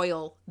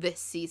royal this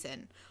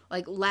season.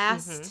 Like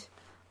last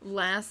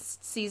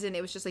season,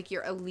 it was just like,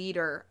 you're a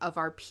leader of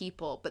our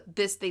people. But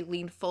this, they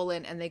lean full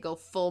in and they go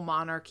full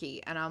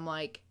monarchy. And I'm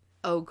like,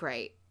 oh,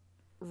 great.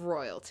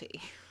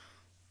 Royalty.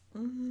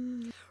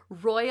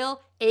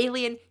 Royal,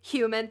 alien,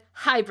 human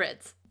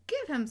hybrids.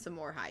 Give him some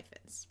more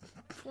hyphens.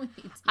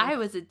 Please. I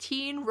was a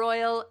teen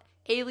royal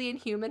alien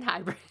human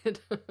hybrid.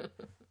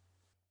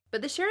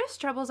 But the sheriff's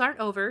troubles aren't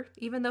over,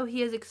 even though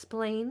he has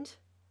explained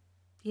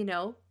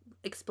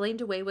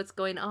away what's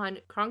going on.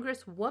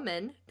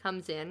 Congresswoman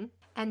comes in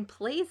and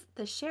plays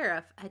the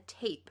sheriff a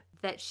tape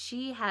that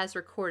she has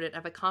recorded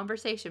of a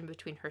conversation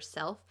between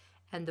herself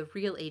and the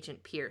real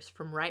Agent Pierce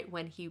from right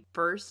when he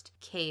first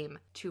came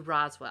to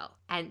Roswell.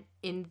 And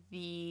in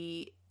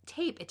the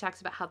tape, it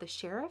talks about how the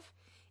sheriff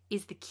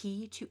is the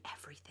key to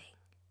everything.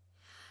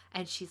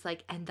 And she's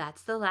like, and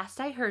that's the last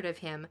I heard of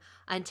him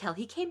until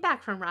he came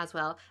back from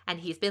Roswell, and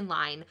he's been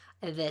lying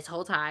this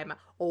whole time.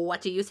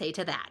 What do you say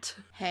to that?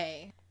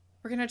 Hey,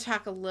 we're going to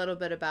talk a little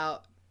bit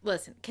about,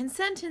 listen,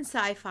 consent in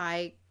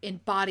sci-fi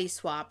in body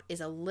swap is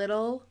a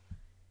little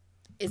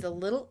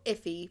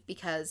iffy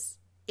because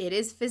it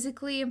is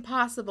physically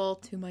impossible,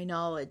 to my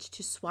knowledge,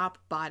 to swap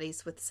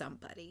bodies with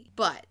somebody.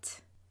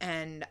 But...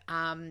 And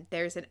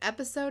there's an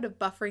episode of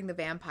Buffering the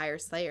Vampire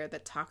Slayer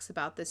that talks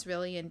about this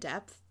really in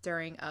depth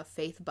during a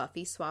Faith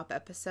Buffy swap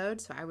episode.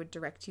 So I would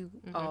direct you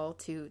all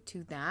to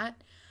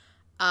that.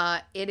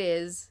 It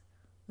is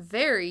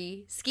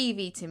very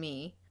skeevy to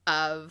me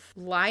of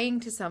lying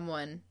to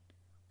someone.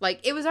 Like,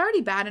 it was already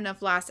bad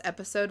enough last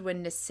episode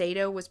when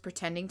Nasedo was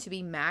pretending to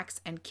be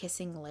Max and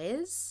kissing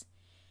Liz.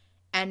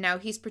 And now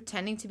he's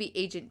pretending to be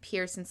Agent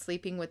Pierce and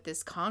sleeping with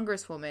this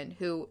congresswoman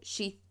who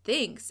she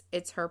thinks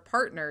it's her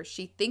partner.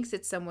 She thinks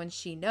it's someone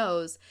she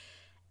knows.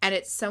 And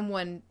it's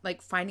someone,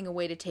 like, finding a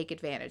way to take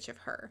advantage of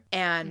her.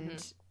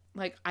 And,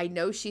 like, I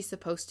know she's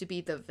supposed to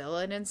be the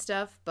villain and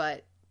stuff,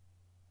 but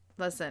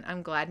listen,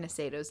 I'm glad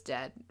Nasedo's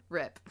dead.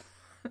 RIP.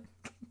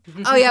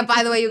 Oh, yeah,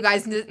 by the way, you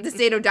guys,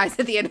 Nasedo dies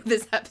at the end of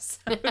this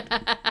episode.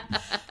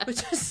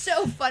 Which is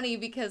so funny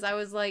because I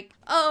was like,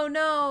 oh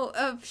no,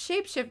 a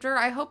shapeshifter,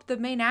 I hope the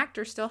main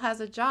actor still has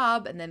a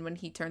job. And then when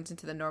he turns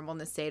into the normal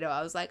Nasedo,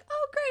 I was like,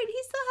 oh great,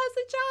 he still has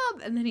a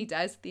job. And then he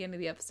dies at the end of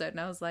the episode. And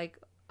I was like,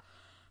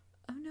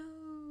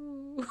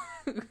 oh no.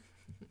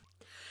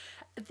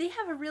 They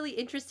have a really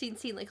interesting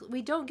scene. Like,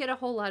 we don't get a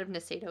whole lot of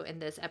Nasedo in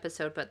this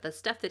episode, but the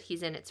stuff that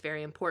he's in, it's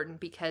very important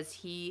because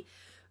he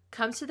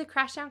comes to the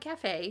Crashdown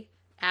Cafe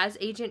as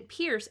Agent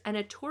Pierce, and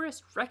a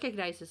tourist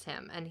recognizes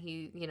him. And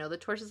the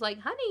tourist is like,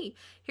 honey,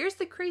 here's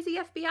the crazy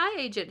FBI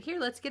agent. Here,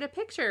 let's get a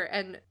picture.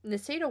 And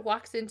Nasedo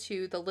walks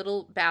into the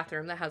little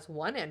bathroom that has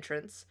one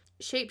entrance,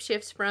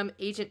 shapeshifts from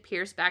Agent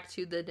Pierce back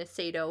to the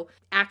Nasedo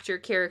actor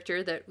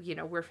character that,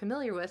 we're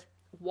familiar with,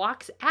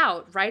 walks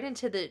out right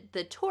into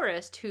the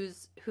tourist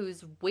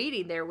who's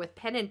waiting there with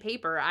pen and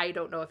paper. I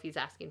don't know if he's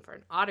asking for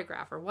an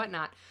autograph or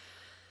whatnot.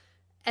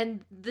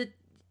 And the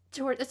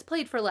tourist, it's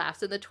played for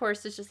laughs, and the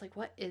tourist is just like,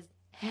 what is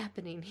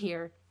happening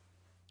here?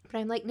 But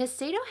I'm like,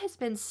 Nasedo has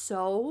been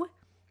so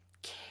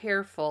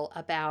careful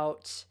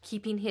about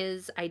keeping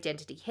his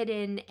identity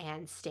hidden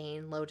and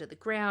staying low to the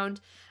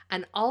ground,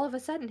 and all of a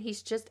sudden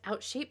he's just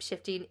out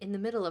shapeshifting in the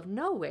middle of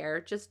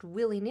nowhere, just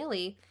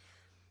willy-nilly.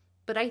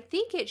 But I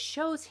think it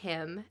shows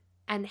him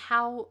and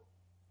how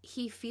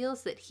he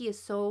feels that he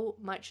is so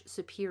much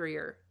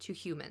superior to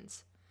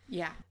humans.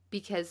 Yeah.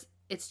 Because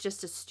it's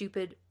just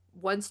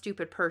one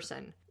stupid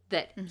person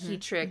that he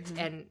tricked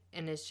and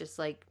is just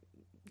like,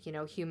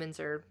 humans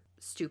are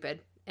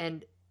stupid.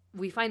 And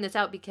we find this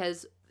out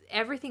because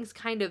everything's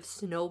kind of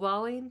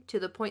snowballing to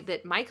the point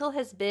that Michael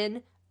has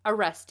been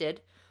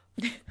arrested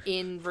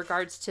in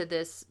regards to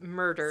this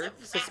murder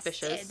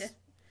suspicious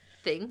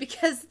thing.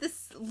 Because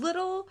this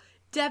little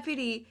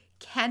deputy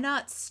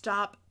cannot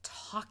stop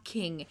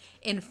talking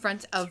in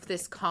front of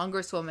this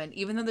congresswoman,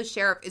 even though the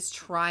sheriff is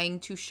trying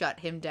to shut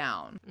him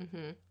down.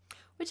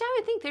 Which I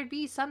would think there'd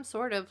be some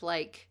sort of,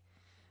 like,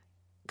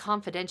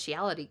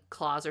 confidentiality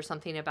clause or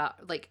something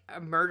about, like, a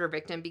murder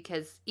victim,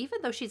 because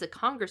even though she's a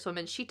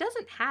congresswoman, she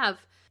doesn't have,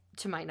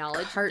 to my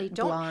knowledge, they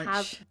don't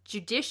have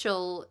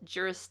judicial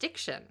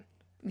jurisdiction.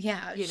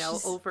 Yeah.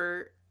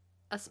 Over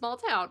a small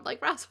town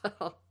like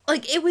Roswell.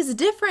 Like, it was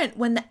different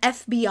when the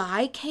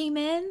FBI came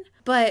in,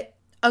 but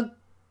a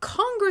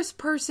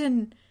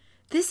congressperson,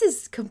 this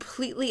is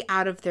completely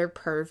out of their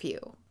purview.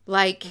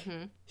 Like,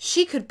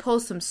 she could pull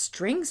some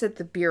strings at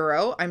the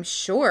Bureau, I'm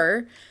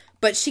sure,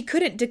 but she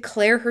couldn't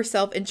declare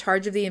herself in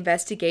charge of the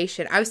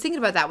investigation. I was thinking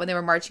about that when they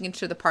were marching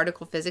into the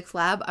particle physics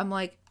lab. I'm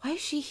like, why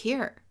is she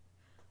here?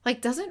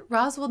 Like, doesn't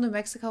Roswell, New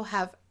Mexico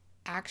have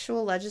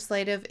actual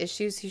legislative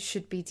issues you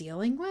should be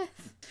dealing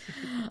with?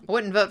 I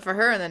wouldn't vote for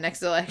her in the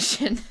next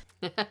election.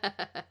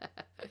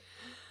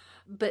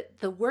 But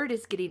the word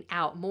is getting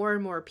out. More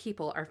and more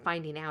people are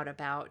finding out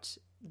about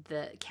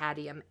the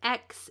Cadmium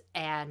X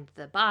and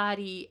the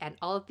body and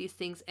all of these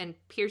things. And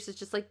Pierce is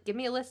just like, give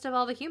me a list of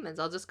all the humans.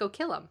 I'll just go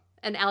kill them.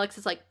 And Alex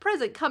is like,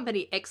 present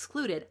company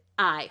excluded,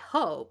 I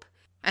hope.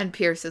 And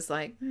Pierce is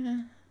like,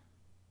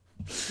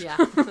 Yeah.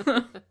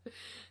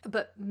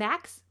 But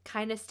Max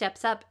kind of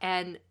steps up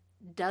and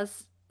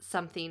does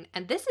something.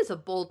 And this is a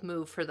bold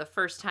move for the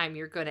first time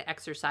you're going to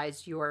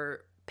exercise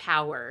your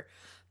power.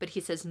 But he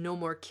says, no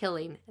more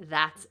killing.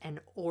 That's an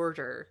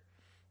order.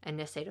 And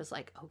Niseto's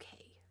like,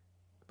 okay.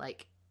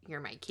 Like, you're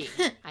my king.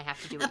 I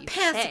have to do what you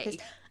say.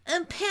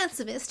 A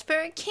pacifist for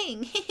a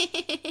king.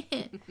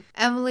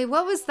 Emily,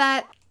 what was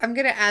that? I'm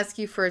going to ask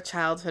you for a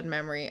childhood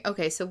memory.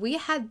 Okay, so we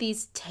had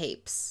these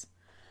tapes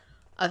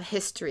of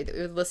history that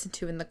we would listen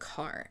to in the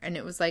car. And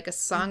it was like a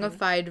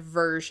songified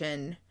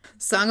version,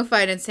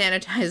 songified and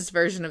sanitized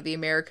version of the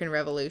American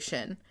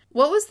Revolution.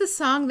 What was the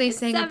song they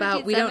sang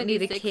about we don't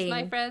need a king?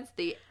 My friends,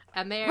 the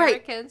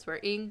Americans were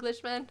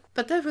Englishmen.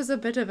 But that was a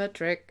bit of a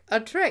trick. A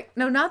trick.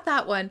 No, not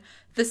that one.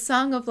 The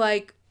song of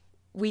like,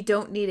 we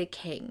don't need a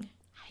king.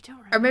 I don't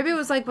remember. Or maybe it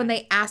was like when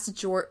they asked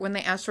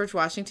George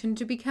Washington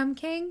to become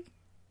king.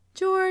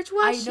 George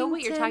Washington, I know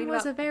what you're talking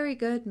was about. A very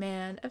good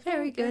man. A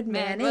very good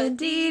man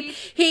indeed.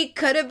 He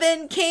could have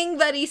been king,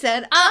 but he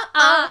said,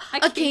 a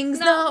king's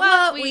not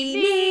what we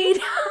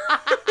need.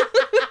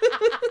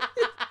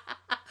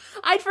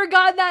 I'd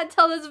forgotten that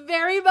until this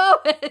very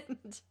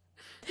moment.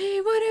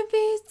 He wouldn't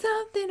be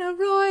something of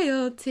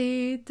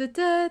royalty. Da,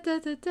 da, da,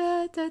 da,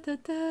 da, da, da,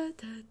 da,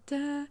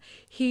 da.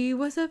 He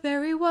was a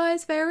very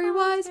wise, very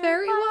wise,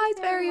 very wise,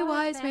 very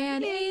wise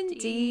man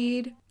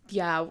indeed.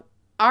 Yeah,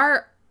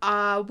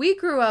 we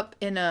grew up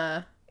in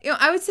a,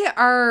 I would say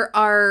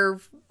our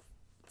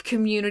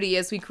community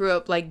as we grew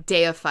up like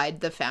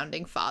deified the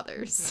founding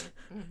fathers.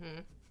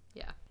 Mm-hmm.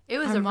 Yeah, it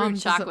was a rude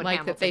shock when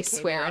Hamilton that they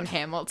swear out. In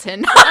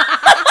Hamilton.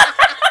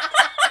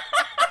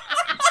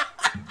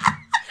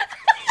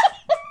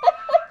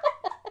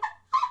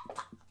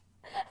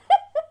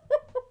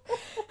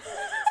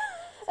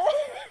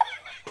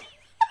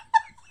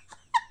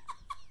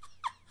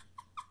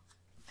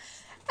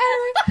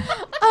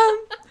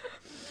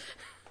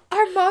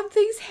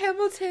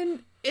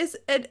 Hamilton is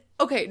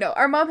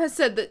our mom has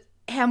said that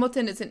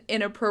Hamilton is an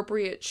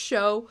inappropriate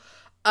show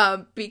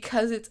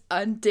because it's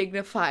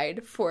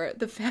undignified for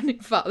the founding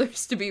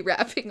fathers to be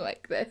rapping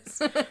like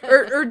this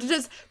or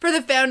just for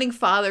the founding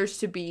fathers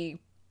to be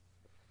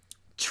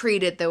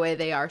treated the way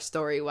they are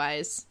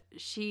story-wise.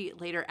 She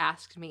later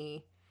asked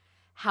me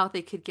how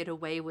they could get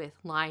away with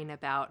lying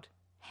about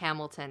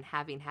Hamilton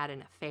having had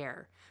an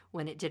affair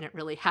when it didn't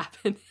really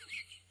happen.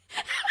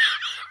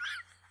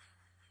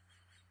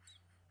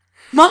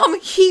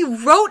 Mom, he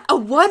wrote a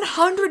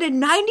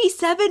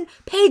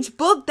 197-page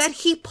book that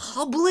he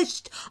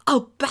published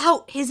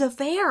about his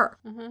affair.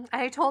 Mm-hmm.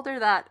 I told her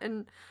that,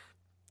 and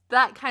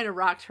that kind of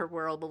rocked her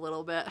world a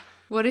little bit.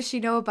 What does she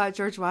know about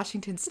George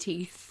Washington's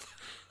teeth?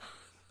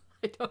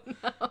 I don't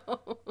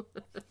know.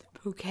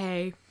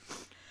 Okay.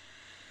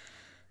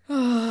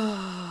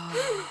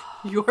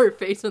 Your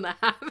face when that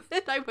happened.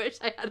 I wish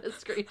I had a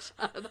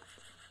screenshot of that.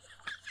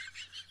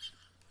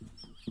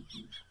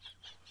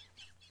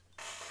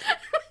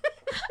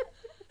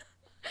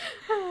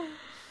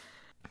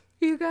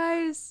 You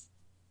guys,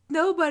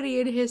 nobody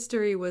in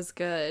history was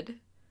good.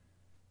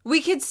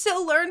 We could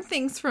still learn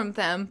things from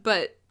them,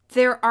 but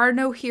there are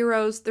no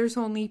heroes. There's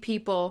only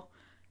people.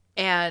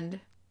 And,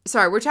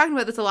 sorry, we're talking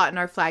about this a lot in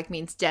Our Flag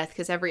Means Death,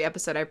 because every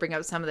episode I bring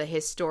up some of the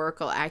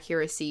historical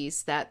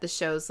accuracies that the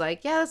show's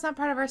like, yeah, that's not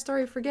part of our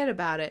story. Forget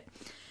about it.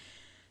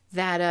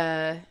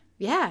 That,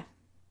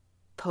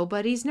 Poe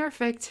Buddy's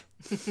nerfed.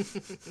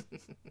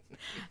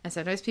 And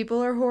sometimes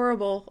people are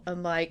horrible.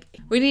 And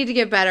we need to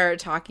get better at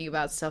talking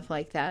about stuff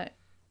like that.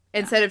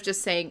 Instead of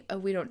just saying, oh,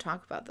 we don't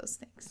talk about those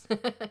things.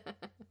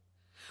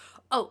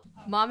 Oh,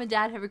 Mom and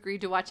Dad have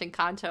agreed to watch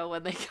Encanto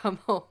when they come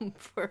home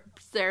for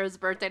Sarah's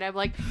birthday. And I'm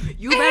like,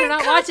 you better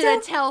not watch it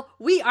until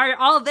we are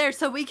all there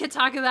so we can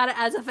talk about it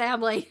as a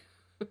family.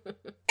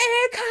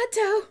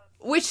 Encanto!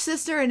 Which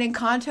sister in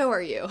Encanto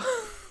are you?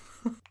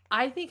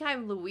 I think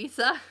I'm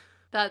Luisa.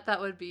 That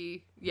would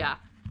be, yeah.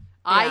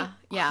 I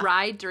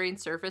cried during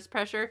Surface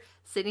Pressure,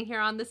 sitting here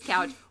on this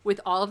couch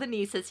with all the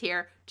nieces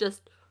here,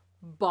 just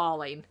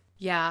bawling.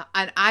 Yeah,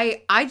 and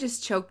I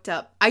just choked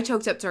up. I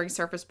choked up during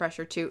Surface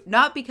Pressure too.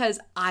 Not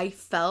because I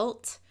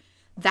felt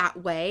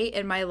that way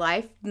in my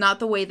life, not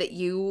the way that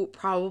you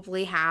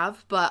probably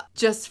have, but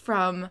just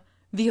from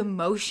the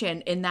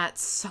emotion in that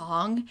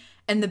song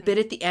and the bit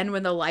at the end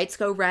when the lights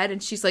go red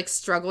and she's like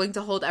struggling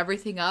to hold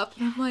everything up.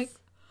 Yes. I'm like,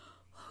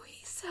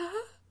 Louisa.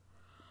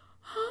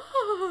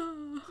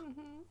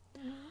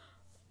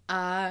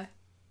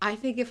 I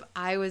think if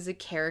I was a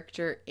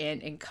character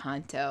in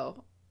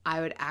Encanto, I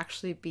would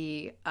actually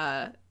be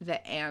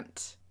the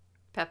aunt.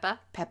 Peppa?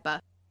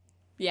 Peppa.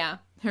 Yeah.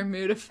 Her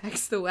mood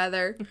affects the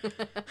weather.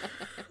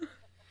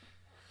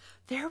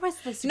 There was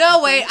this...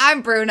 No, wait,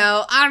 I'm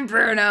Bruno.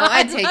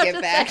 I take it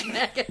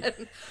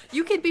back.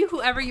 You can be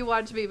whoever you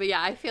want to be, but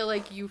yeah, I feel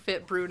like you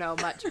fit Bruno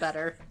much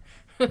better.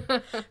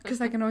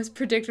 Because I can always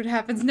predict what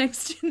happens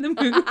next in the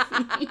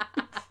movie.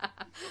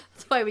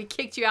 That's why we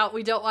kicked you out.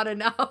 We don't want to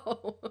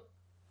know.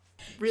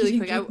 Really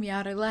quick. You kicked me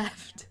out, I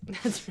left.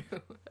 That's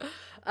true.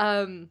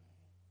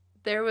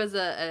 There was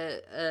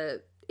a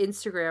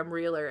Instagram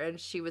reeler, and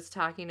she was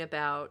talking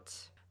about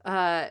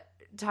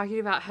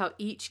how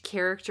each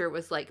character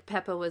was like,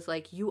 Peppa was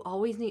like, you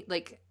always need,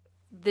 like,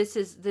 this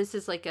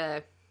is like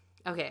a,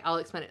 okay, I'll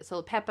explain it.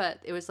 So Peppa,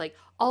 it was like,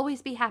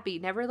 always be happy,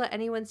 never let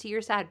anyone see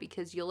you're sad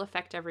because you'll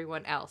affect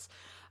everyone else.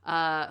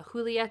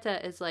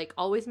 Julieta is like,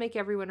 always make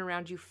everyone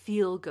around you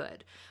feel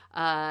good.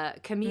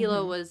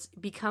 Camilo was,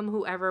 become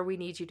whoever we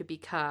need you to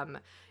become.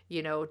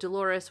 You know,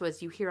 Dolores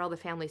was, you hear all the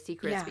family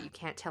secrets, but you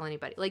can't tell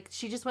anybody. Like,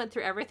 she just went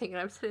through everything, and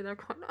I'm sitting there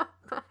going, oh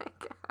my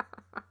gosh.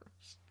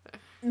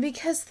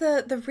 Because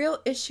the real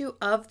issue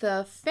of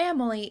the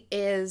family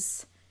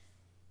is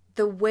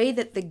the way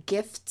that the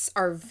gifts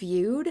are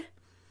viewed.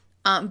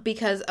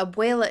 Because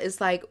Abuela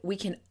is like, we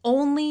can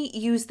only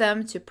use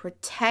them to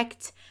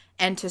protect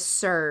and to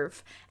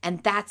serve,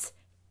 and that's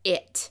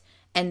it.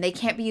 And they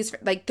can't be used for,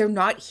 like, they're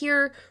not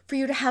here for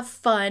you to have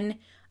fun.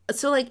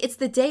 So, like, it's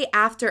the day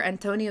after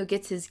Antonio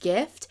gets his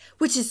gift,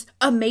 which is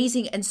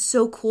amazing and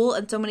so cool,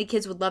 and so many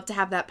kids would love to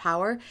have that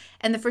power.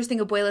 And the first thing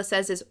Abuela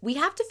says is, we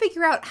have to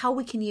figure out how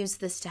we can use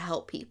this to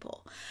help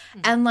people.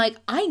 Mm-hmm. And, like,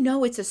 I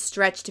know it's a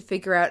stretch to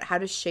figure out how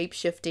does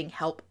shape-shifting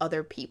help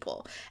other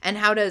people? And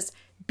how does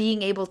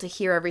being able to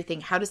hear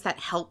everything, how does that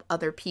help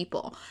other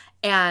people?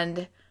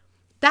 And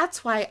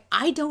that's why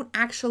I don't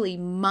actually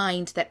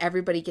mind that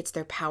everybody gets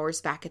their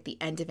powers back at the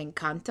end of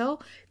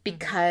Encanto,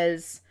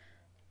 because...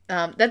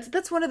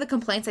 that's one of the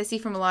complaints I see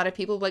from a lot of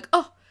people, like,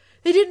 oh,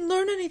 they didn't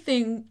learn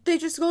anything. They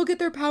just go get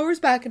their powers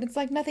back, and it's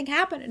like nothing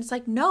happened. And it's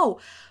like, no.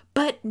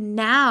 But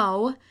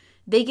now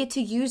they get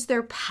to use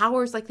their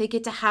powers, like they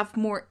get to have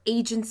more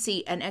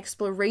agency and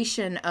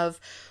exploration of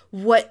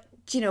what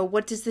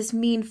does this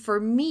mean for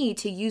me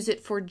to use it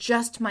for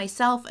just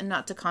myself and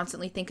not to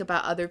constantly think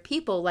about other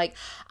people. Like,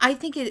 I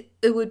think it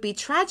would be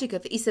tragic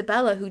if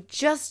Isabella, who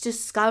just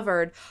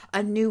discovered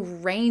a new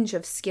range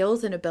of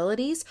skills and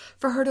abilities,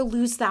 for her to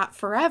lose that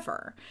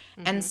forever.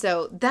 Mm-hmm. And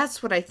so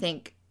that's what I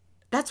think.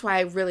 That's why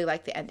I really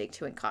like the ending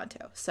to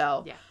Encanto.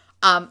 So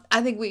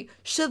I think we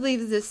should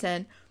leave this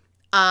in.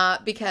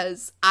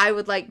 Because I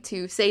would like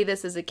to say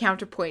this as a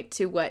counterpoint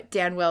to what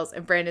Dan Wells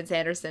and Brandon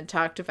Sanderson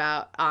talked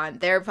about on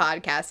their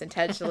podcast,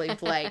 Intentionally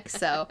Blank.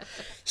 So,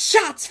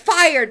 shots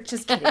fired!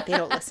 Just kidding. They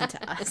don't listen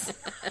to us.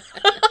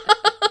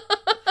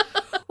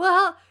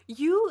 Well,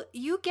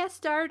 you guest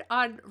starred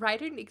on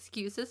Writing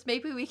Excuses.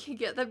 Maybe we can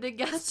get them to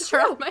guest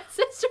star on My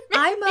Sister.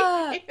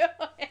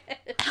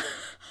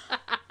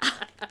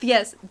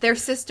 Yes, their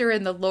sister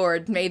in the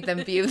Lord made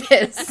them view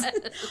this.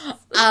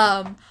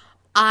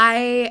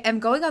 I am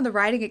going on the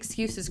Writing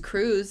Excuses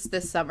cruise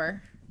this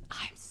summer.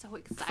 I'm so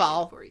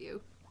excited for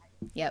you.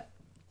 Yep.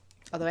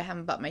 Although I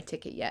haven't bought my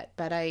ticket yet,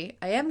 but I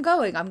am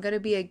going. I'm going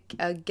to be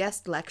a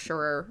guest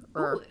lecturer.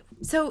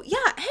 So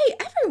yeah, hey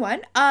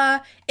everyone,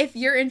 if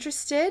you're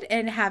interested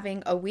in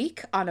having a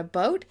week on a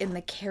boat in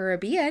the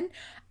Caribbean,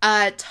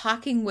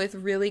 talking with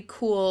really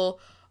cool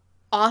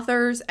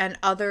authors and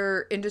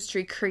other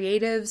industry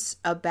creatives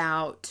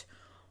about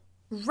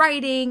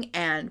writing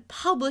and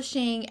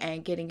publishing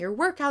and getting your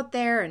work out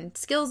there and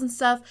skills and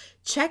stuff,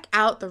 check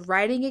out the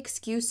Writing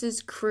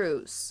Excuses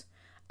Cruise.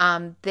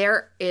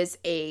 There is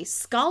a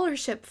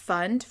scholarship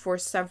fund for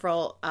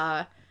several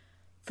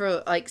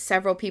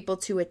people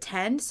to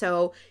attend,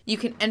 so you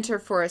can enter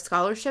for a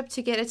scholarship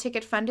to get a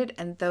ticket funded,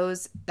 and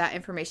that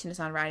information is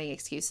on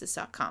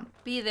writingexcuses.com.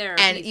 Be there.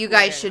 And you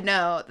guys should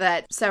know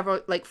that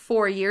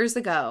 4 years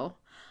ago,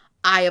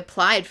 I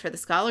applied for the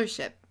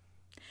scholarship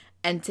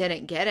and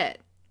didn't get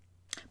it.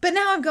 But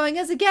now I'm going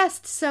as a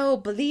guest, so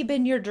believe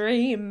in your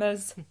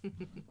dreams.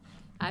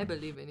 I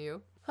believe in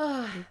you.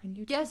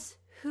 Guess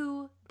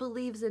who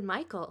believes in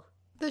Michael?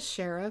 The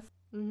sheriff.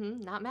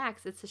 Not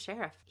Max, it's the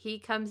sheriff. He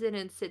comes in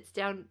and sits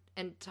down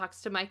and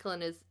talks to Michael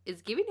and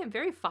is giving him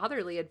very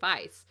fatherly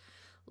advice.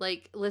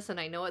 Like, listen,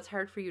 I know it's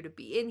hard for you to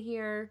be in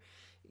here.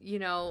 You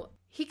know,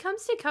 he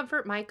comes to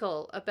comfort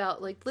Michael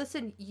about, like,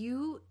 listen,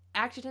 you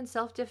acted in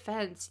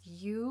self-defense.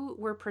 You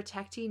were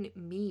protecting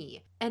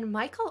me. And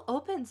Michael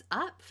opens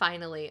up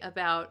finally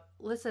about,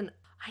 listen,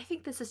 I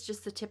think this is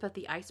just the tip of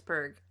the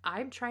iceberg.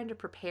 I'm trying to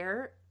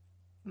prepare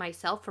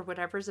myself for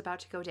whatever's about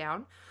to go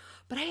down,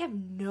 but I have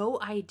no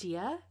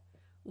idea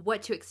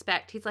what to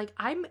expect. He's like,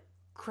 I'm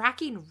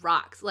cracking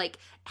rocks. Like,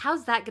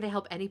 how's that going to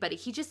help anybody?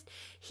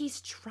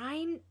 He's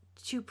trying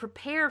to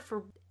prepare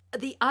for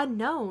the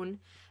unknown.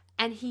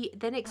 And he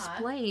then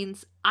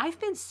explains, I've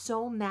been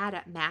so mad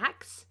at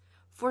Max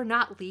for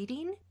not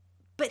leading,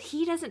 but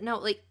he doesn't know.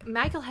 Like,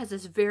 Michael has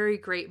this very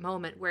great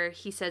moment where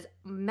he says,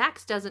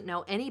 Max doesn't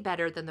know any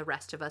better than the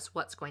rest of us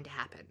what's going to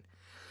happen.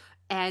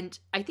 And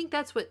I think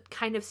that's what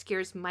kind of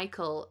scares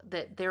Michael,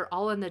 that they're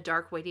all in the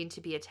dark waiting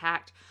to be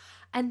attacked.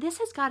 And this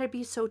has got to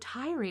be so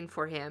tiring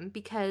for him,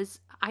 because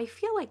I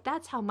feel like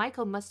that's how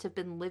Michael must have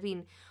been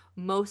living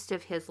most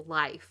of his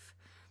life,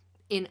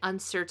 in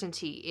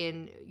uncertainty,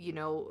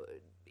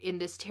 in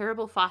this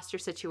terrible foster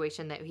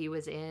situation that he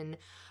was in.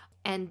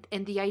 And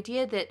the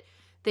idea that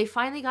they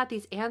finally got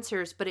these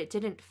answers, but it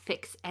didn't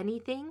fix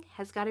anything,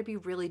 has got to be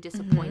really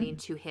disappointing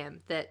to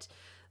him, that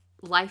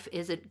life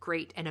isn't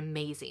great and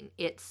amazing.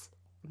 It's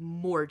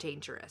more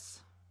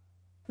dangerous.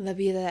 La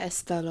vida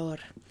es dolor.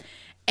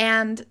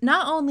 And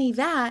not only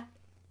that,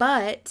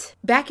 but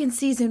back in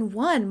season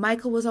 1,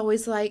 Michael was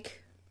always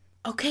like,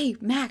 okay,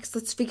 Max,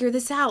 let's figure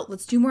this out.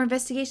 Let's do more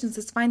investigations.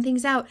 Let's find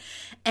things out.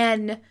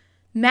 And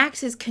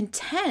Max is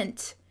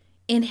content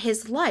in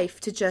his life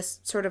to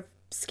just sort of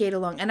skate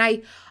along. And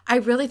I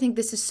really think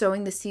this is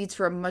sowing the seeds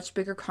for a much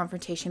bigger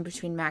confrontation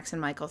between Max and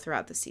Michael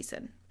throughout the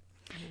season.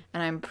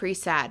 And I'm pretty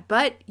sad.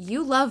 But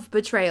you love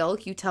betrayal.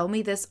 You tell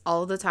me this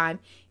all the time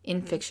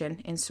in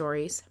fiction, in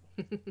stories.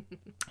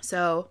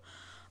 So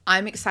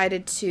I'm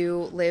excited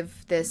to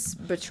live this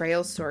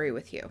betrayal story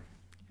with you.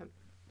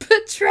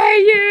 Betray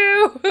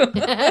you!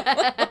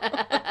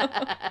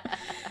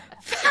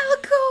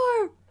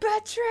 Falcor!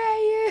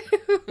 Betray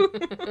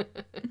you!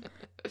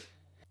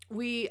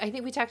 I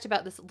think we talked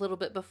about this a little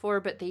bit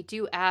before, but they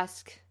do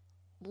ask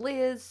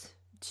Liz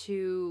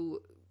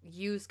to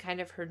use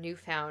kind of her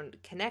newfound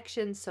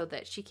connections so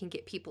that she can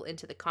get people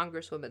into the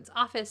Congresswoman's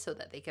office so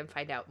that they can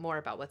find out more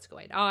about what's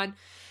going on.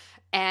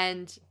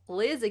 And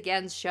Liz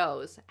again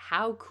shows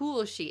how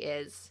cool she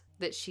is,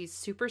 that she's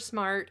super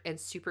smart and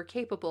super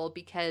capable,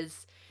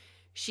 because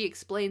she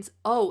explains,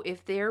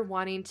 if they're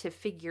wanting to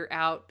figure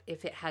out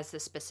if it has a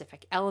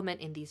specific element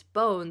in these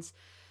bones,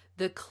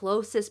 the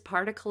closest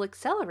particle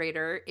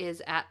accelerator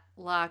is at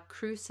La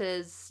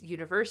Cruces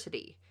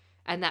University.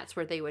 And that's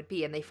where they would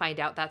be. And they find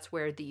out that's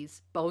where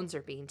these bones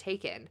are being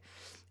taken.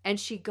 And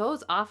she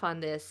goes off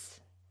on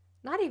this,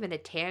 not even a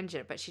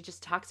tangent, but she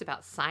just talks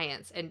about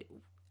science. And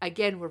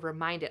again, we're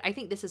reminded, I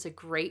think this is a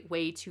great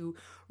way to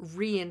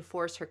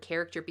reinforce her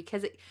character,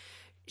 because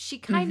she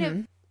kind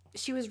of,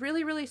 she was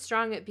really, really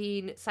strong at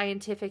being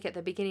scientific at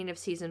the beginning of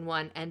season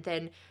 1. And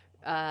then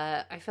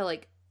I feel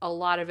like a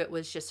lot of it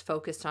was just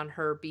focused on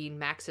her being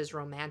Max's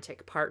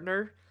romantic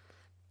partner.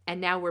 And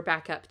now we're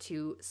back up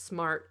to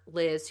smart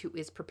Liz, who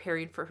is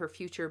preparing for her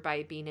future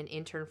by being an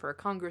intern for a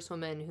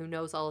congresswoman who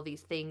knows all of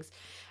these things.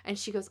 And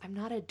she goes, I'm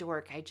not a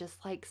dork. I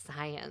just like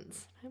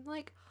science. I'm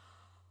like,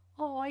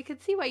 oh, I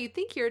could see why you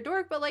think you're a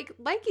dork, but like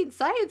liking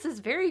science is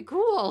very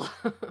cool.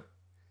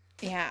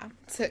 Yeah,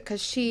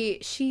 because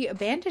she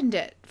abandoned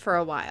it for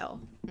a while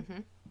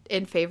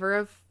in favor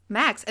of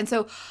Max. And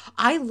so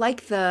I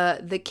like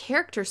the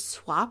character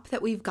swap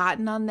that we've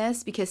gotten on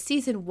this, because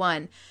season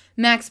 1,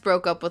 Max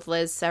broke up with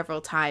Liz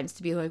several times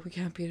to be like, we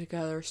can't be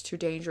together, it's too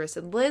dangerous.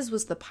 And Liz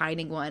was the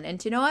pining one.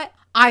 And you know what?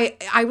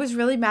 I was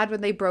really mad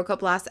when they broke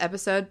up last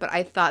episode, but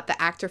I thought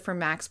the actor for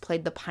Max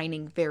played the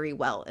pining very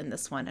well in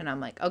this one. And I'm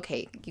like,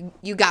 okay,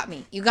 you got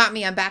me. You got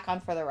me. I'm back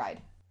on for the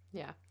ride.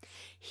 Yeah.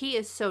 He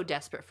is so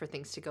desperate for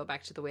things to go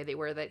back to the way they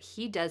were that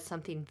he does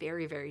something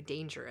very, very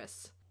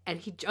dangerous. And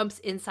he jumps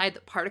inside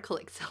the particle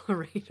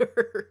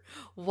accelerator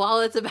while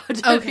it's about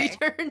to be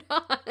turned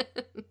on.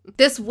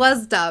 This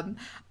was dumb.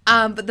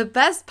 But the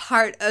best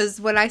part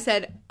is when I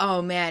said,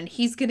 oh man,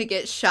 he's going to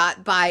get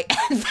shot by,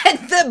 and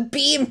then the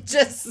beam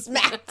just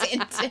smacked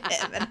into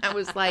him. And I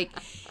was like,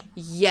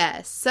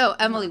 yes. So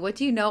Emily, what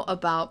do you know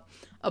about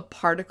a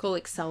particle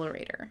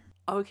accelerator?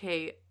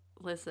 Okay,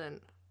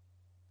 listen.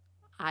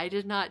 I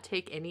did not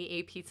take any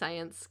AP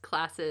science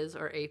classes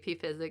or AP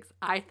physics.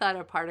 I thought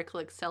a particle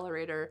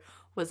accelerator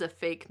was a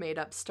fake made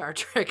up Star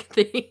Trek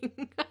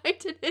thing. I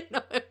didn't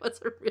know it was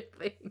a real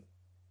thing.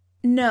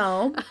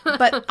 No,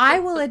 but I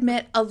will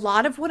admit a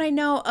lot of what I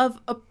know of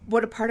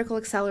what a particle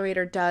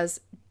accelerator does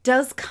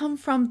come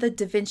from the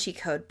Da Vinci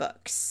Code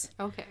books.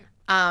 Okay.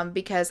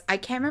 Because I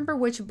can't remember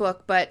which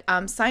book, but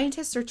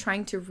scientists are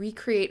trying to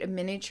recreate a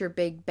miniature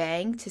Big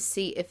Bang to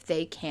see if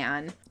they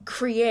can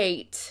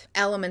create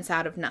elements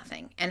out of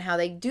nothing. And how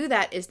they do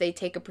that is they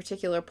take a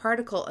particular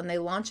particle and they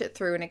launch it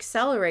through an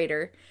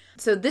accelerator.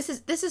 So this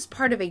is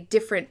part of a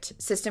different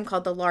system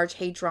called the Large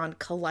Hadron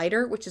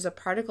Collider, which is a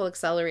particle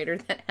accelerator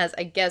that has,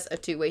 I guess, a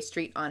two-way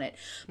street on it.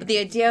 But the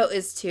idea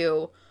is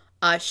to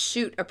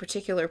shoot a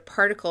particular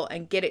particle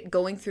and get it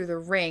going through the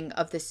ring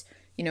of this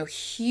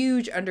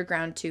huge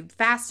underground tube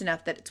fast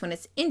enough that when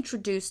it's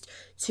introduced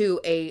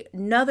to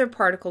another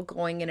particle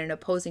going in an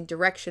opposing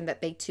direction,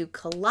 that they two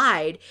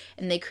collide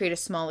and they create a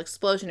small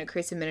explosion. It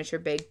creates a miniature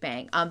Big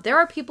Bang. There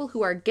are people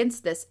who are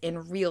against this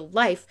in real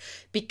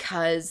life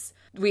because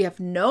we have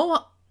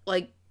no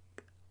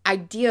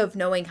idea of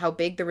knowing how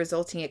big the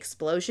resulting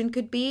explosion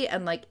could be,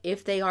 and like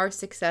if they are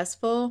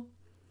successful,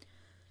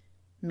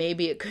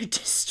 maybe it could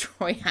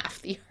destroy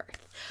half the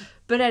Earth.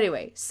 But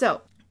anyway,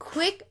 so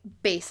quick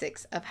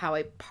basics of how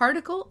a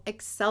particle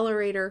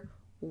accelerator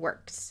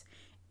works.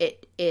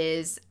 It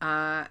is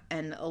an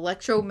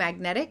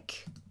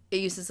electromagnetic. It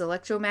uses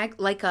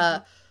like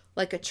a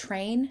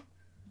train,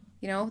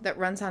 that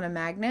runs on a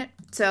magnet.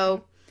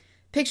 So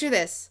picture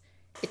this.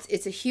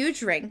 It's a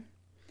huge ring,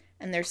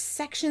 and there's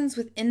sections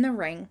within the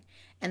ring,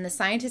 and the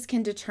scientists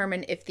can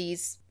determine if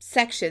these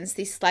sections,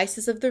 these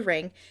slices of the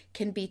ring,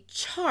 can be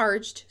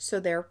charged so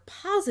they're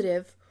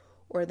positive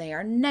or they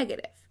are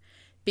negative.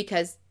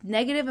 Because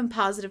negative and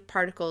positive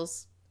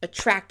particles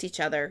attract each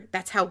other.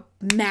 That's how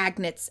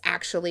magnets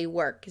actually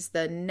work, is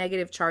the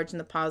negative charge and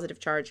the positive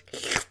charge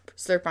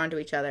slurp onto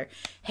each other.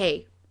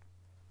 Hey,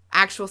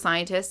 actual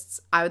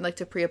scientists, I would like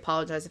to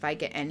pre-apologize if I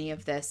get any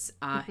of this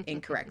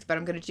incorrect, but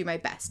I'm going to do my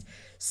best.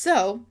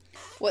 So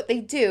what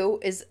they do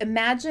is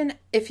imagine,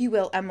 if you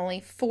will, Emily,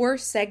 4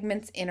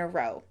 segments in a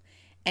row,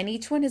 and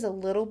each one is a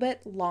little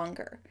bit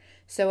longer.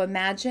 So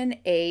imagine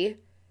a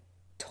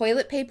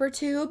toilet paper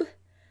tube,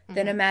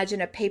 then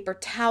imagine a paper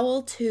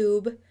towel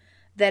tube,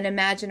 then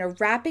imagine a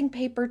wrapping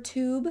paper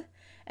tube,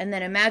 and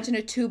then imagine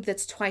a tube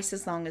that's twice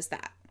as long as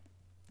that.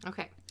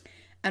 Okay.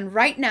 And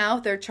right now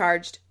they're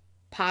charged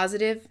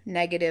positive,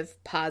 negative,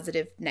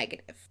 positive,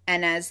 negative.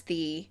 And as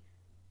the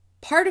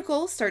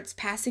particle starts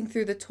passing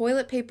through the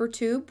toilet paper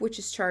tube, which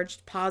is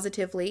charged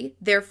positively,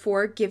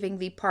 therefore giving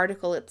the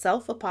particle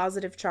itself a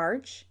positive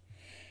charge,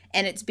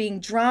 and it's being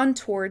drawn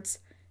towards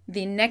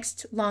the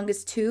next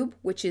longest tube,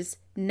 which is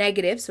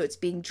negative, so it's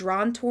being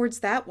drawn towards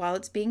that while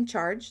it's being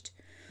charged.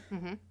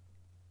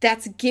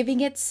 That's giving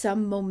it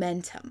some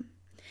momentum.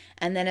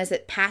 And then as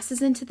it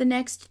passes into the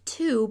next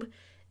tube,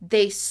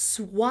 they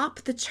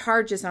swap the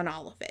charges on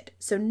all of it.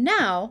 So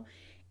now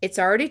it's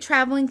already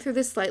traveling through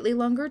this slightly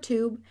longer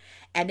tube,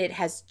 and it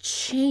has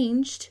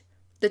changed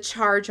the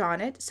charge on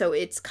it. So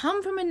it's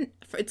come from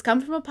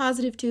a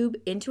positive tube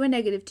into a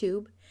negative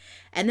tube,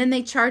 and then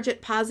they charge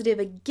it positive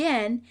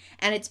again,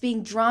 and it's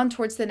being drawn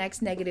towards the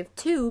next negative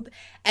tube.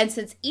 And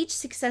since each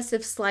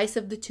successive slice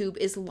of the tube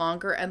is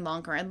longer and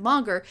longer and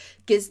longer,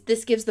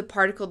 this gives the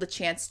particle the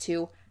chance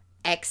to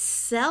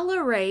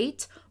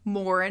accelerate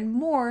more and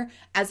more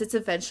as it's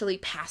eventually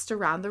passed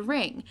around the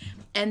ring.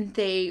 And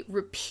they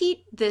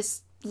repeat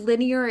this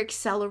linear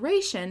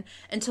acceleration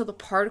until the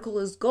particle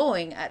is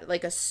going at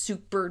like a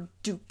super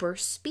duper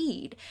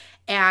speed.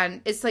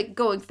 And it's like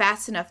going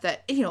fast enough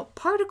that,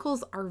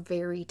 particles are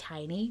very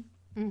tiny,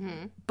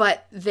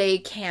 but they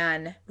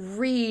can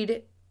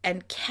read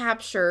and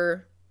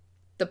capture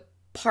the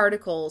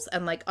particles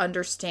and like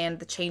understand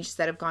the changes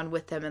that have gone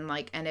with them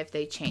and if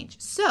they change.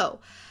 So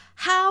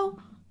how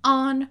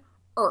on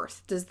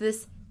earth does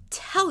this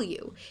tell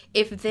you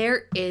if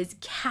there is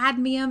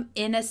cadmium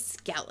in a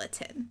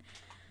skeleton?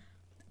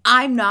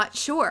 I'm not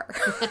sure.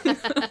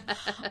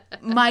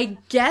 My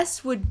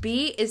guess would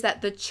be is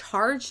that the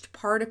charged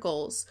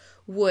particles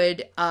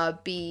would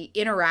be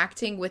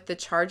interacting with the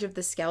charge of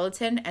the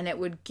skeleton, and it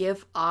would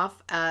give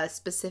off a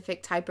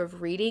specific type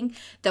of reading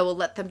that will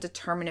let them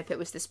determine if it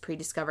was this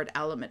prediscovered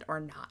element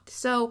or not.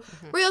 So,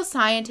 real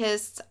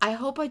scientists, I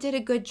hope I did a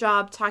good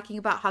job talking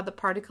about how the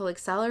particle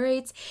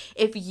accelerates.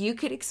 If you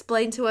could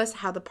explain to us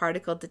how the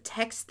particle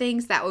detects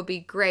things, that would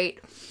be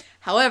great.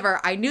 However,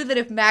 I knew that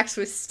if Max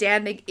was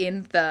standing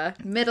in the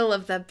middle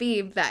of the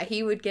beam, that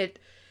he would get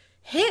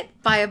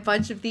hit by a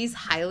bunch of these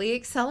highly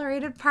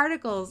accelerated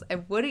particles.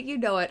 And wouldn't you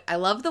know it, I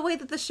love the way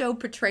that the show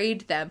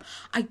portrayed them.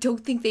 I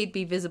don't think they'd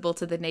be visible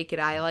to the naked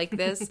eye like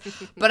this,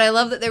 but I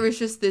love that there was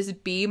just this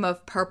beam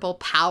of purple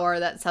power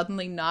that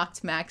suddenly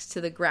knocked Max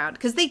to the ground.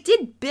 Because they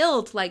did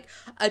build like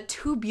a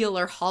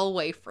tubular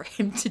hallway for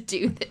him to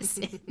do this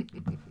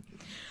in.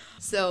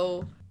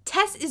 So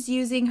Tess is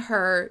using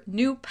her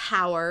new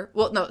power,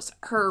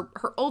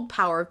 her old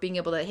power of being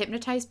able to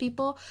hypnotize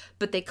people,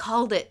 but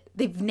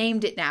they've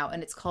named it now,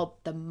 and it's called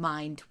the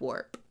Mind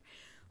Warp,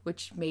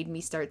 which made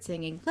me start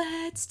singing,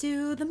 "Let's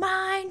do the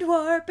Mind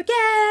Warp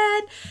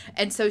again."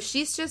 And so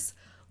she's just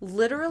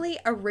literally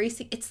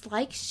erasing, it's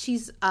like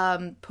she's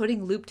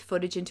putting looped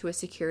footage into a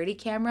security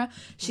camera.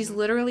 She's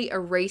literally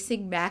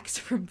erasing Max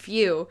from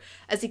view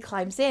as he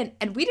climbs in,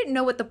 and we didn't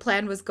know what the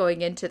plan was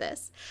going into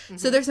this.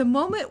 So there's a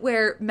moment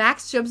where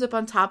Max jumps up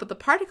on top of the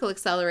particle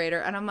accelerator,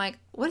 and I'm like,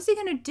 what is he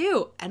gonna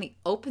do? And he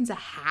opens a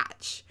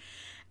hatch,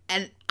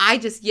 and I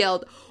just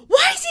yelled,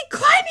 why is he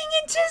climbing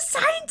into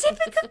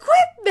scientific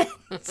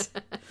equipment?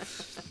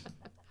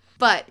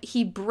 But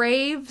he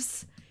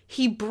braves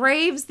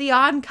the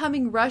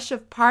oncoming rush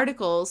of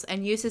particles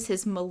and uses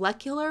his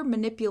molecular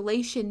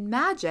manipulation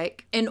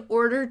magic in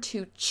order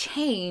to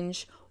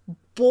change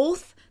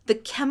both the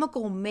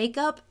chemical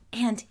makeup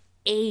and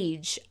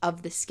age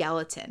of the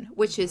skeleton,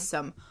 which is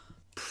some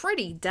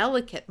pretty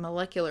delicate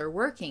molecular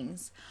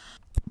workings.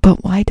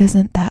 But why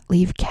doesn't that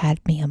leave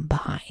cadmium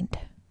behind?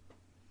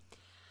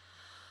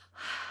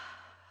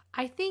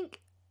 I think,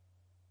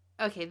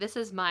 okay, this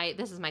is my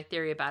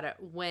theory about it.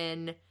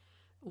 When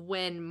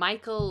when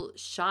Michael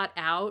shot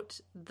out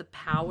the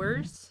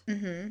powers,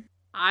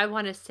 I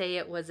want to say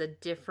it was a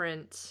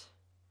different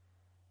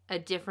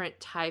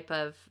type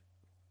of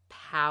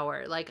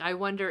power. Like, I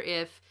wonder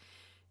if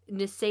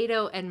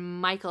Niceto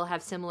and Michael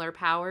have similar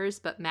powers,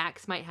 but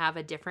Max might have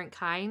a different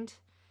kind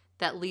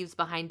that leaves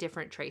behind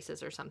different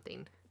traces or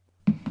something.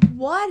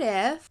 What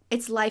if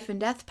it's life and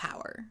death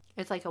power?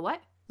 It's like a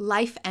what?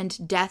 Life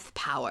and death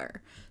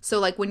power. So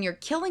like when you're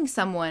killing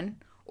someone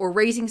or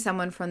raising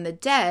someone from the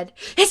dead,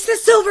 it's the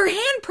silver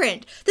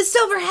handprint. The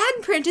silver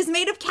handprint is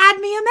made of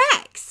cadmium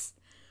X.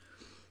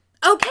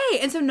 Okay,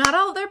 and so not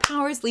all their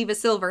powers leave a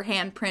silver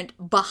handprint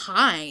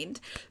behind,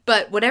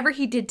 but whatever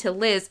he did to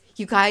Liz,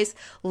 you guys,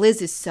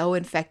 Liz is so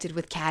infected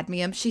with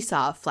cadmium. She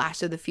saw a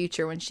flash of the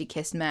future when she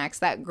kissed Max.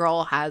 That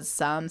girl has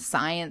some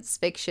science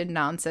fiction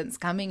nonsense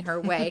coming her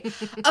way.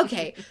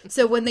 Okay,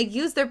 so when they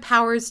use their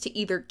powers to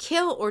either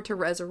kill or to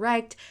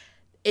resurrect,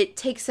 it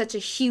takes such a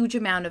huge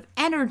amount of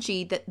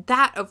energy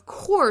that of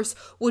course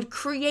would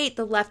create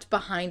the left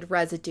behind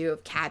residue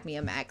of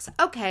cadmium X.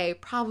 Okay,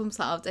 problem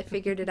solved. I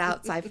figured it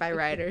out, sci-fi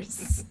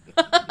writers.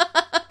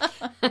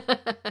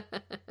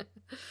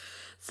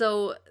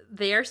 So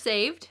they are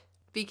saved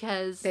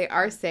because they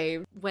are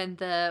saved. When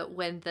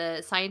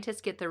the scientists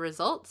get the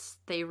results,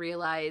 they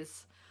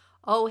realize,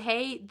 oh,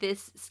 hey,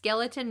 this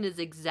skeleton is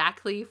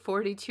exactly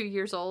 42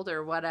 years old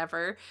or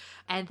whatever.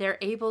 And they're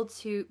able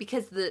to,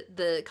 because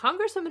the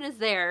congresswoman is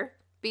there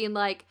being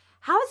like,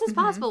 how is this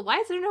possible? Why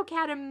is there no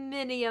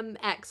cadmium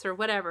X or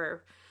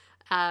whatever?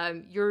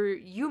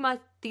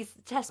 These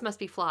tests must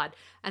be flawed.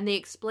 And they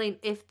explain,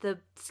 if the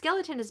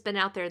skeleton has been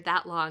out there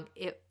that long,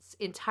 it's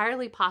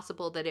entirely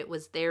possible that it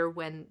was there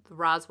when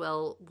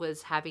Roswell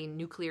was having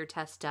nuclear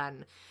tests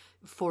done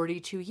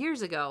 42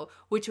 years ago,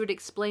 which would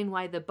explain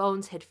why the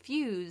bones had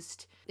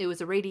fused. It was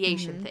a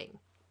radiation thing.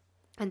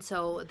 And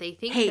so they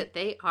think that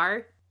they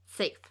are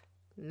safe.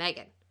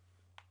 Megan.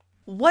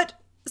 What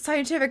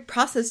scientific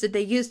process did they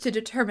use to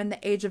determine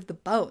the age of the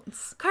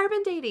bones?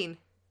 Carbon dating.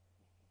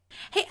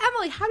 Hey,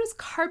 Emily, how does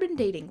carbon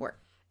dating work?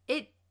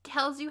 It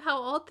tells you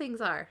how old things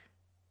are.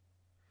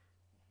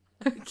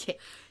 Okay.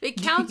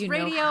 It counts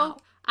radio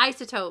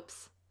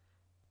isotopes.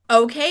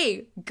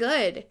 Okay,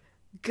 good.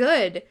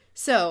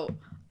 So,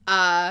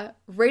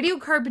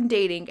 radiocarbon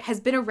dating has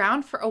been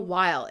around for a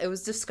while. It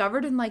was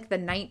discovered in like the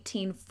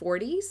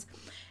 1940s,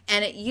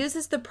 and it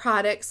uses the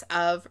products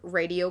of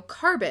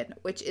radiocarbon,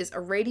 which is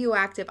a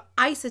radioactive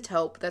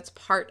isotope that's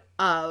part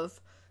of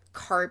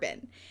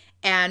carbon.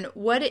 And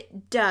what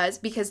it does,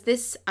 because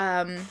this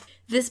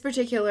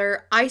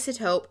particular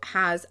isotope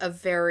has a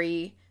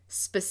very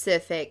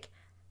specific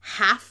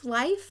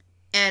half-life,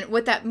 and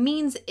what that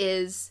means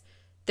is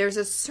there's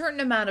a certain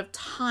amount of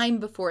time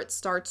before it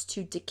starts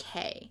to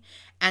decay.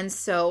 And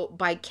so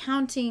by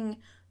counting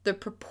the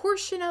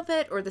proportion of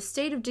it or the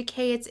state of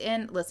decay it's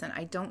in, listen,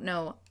 I don't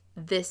know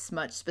this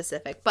much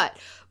specific, but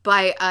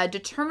by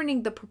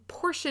determining the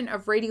proportion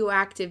of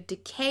radioactive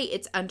decay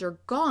it's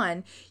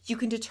undergone, you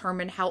can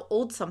determine how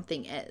old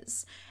something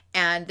is.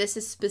 And this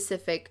is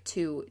specific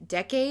to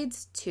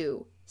decades,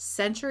 to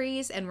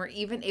centuries, and we're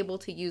even able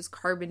to use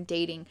carbon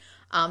dating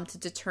to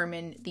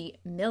determine the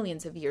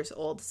millions of years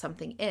old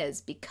something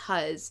is,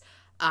 because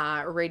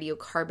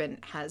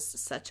radiocarbon has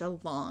such a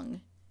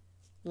long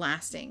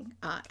lasting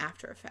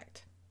after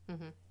effect. There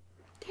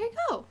you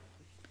go.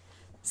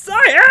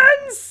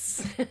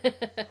 Science!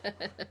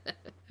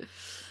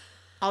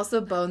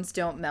 Also, bones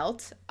don't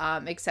melt,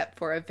 except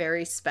for a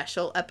very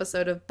special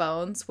episode of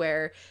Bones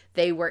where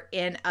they were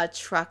in a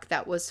truck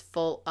that was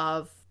full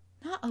of,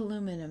 not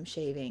aluminum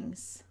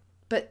shavings,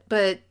 but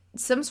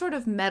some sort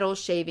of metal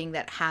shaving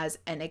that has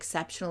an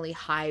exceptionally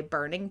high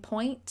burning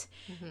point.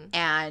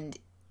 And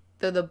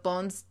though the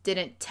bones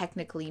didn't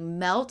technically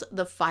melt,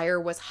 the fire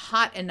was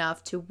hot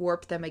enough to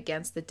warp them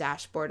against the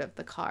dashboard of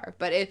the car.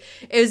 But it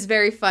was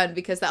very fun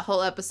because that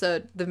whole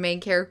episode, the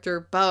main character,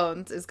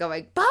 Bones, is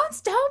going,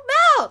 bones don't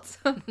melt!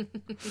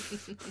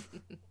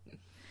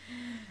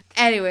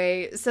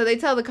 Anyway, so they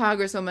tell the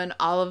congresswoman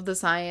all of the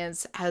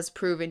science has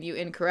proven you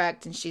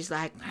incorrect, and she's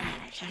like,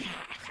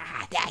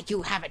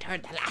 you haven't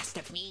heard the last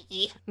of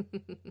me.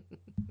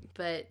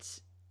 But...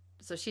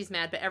 so she's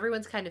mad, but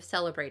everyone's kind of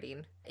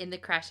celebrating in the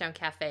Crashdown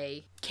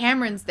Cafe.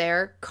 Cameron's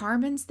there.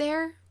 Carmen's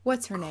there?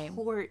 What's her name?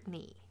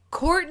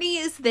 Courtney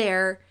is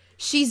there.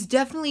 She's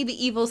definitely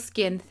the evil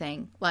skin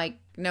thing. Like,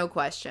 no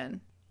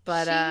question.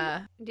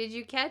 But, did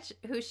you catch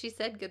who she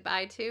said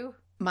goodbye to?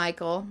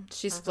 Michael.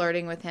 She's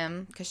flirting with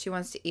him because she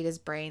wants to eat his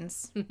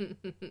brains.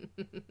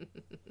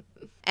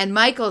 And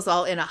Michael's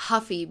all in a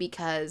huffy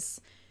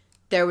because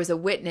there was a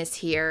witness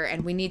here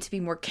and we need to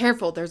be more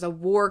careful. There's a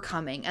war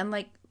coming. And,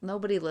 like,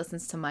 nobody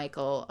listens to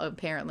Michael,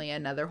 apparently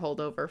another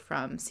holdover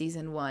from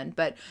season 1.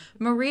 But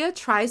Maria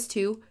tries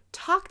to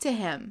talk to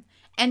him.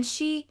 And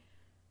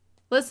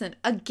listen,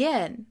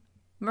 again,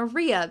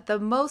 Maria, the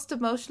most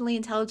emotionally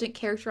intelligent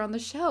character on the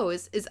show,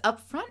 is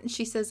up front. And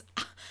she says,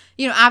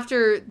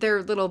 after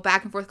their little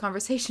back and forth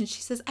conversation,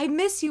 she says, I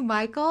miss you,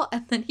 Michael.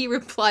 And then he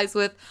replies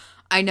with,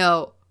 I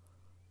know,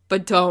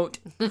 but don't.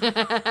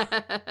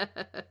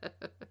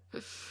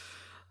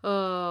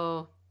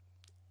 Oh,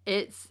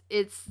 it's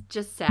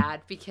just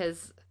sad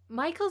because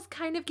Michael's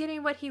kind of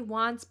getting what he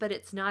wants, but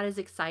it's not as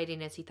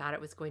exciting as he thought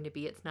it was going to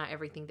be. It's not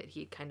everything that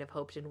he kind of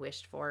hoped and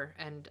wished for,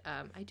 and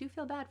I do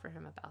feel bad for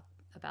him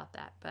about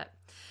that. But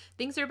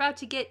things are about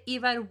to get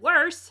even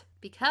worse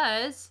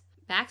because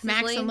Max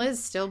and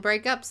Liz still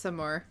break up some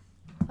more.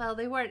 Well,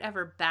 they weren't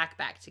ever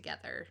back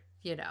together,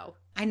 you know.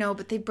 I know,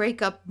 but they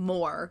break up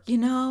more, you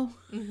know?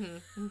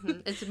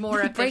 It's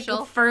more official.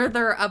 Break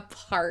further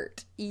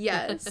apart.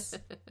 Yes.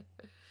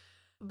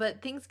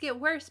 But things get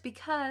worse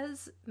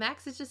because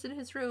Max is just in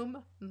his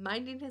room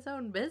minding his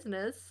own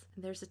business.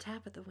 And there's a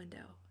tap at the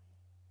window.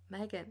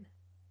 Megan,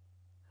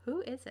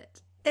 who is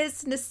it?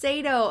 It's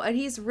Nacedo, and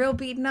he's real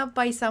beaten up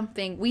by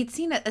something. We'd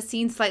seen a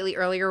scene slightly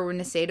earlier where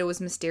Nacedo was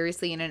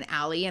mysteriously in an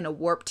alley and a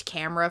warped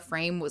camera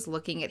frame was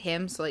looking at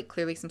him. So, like,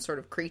 clearly some sort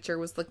of creature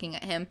was looking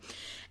at him.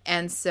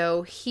 And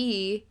so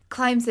he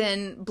climbs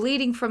in,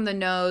 bleeding from the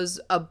nose,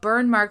 a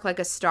burn mark like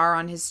a star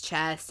on his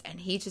chest.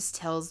 And he just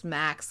tells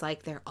Max,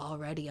 like, they're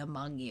already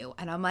among you.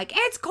 And I'm like,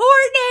 it's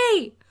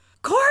Courtney!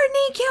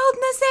 Courtney killed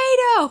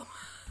Nacedo!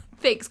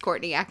 Thanks,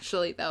 Courtney,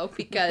 actually, though,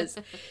 because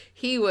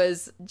he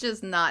was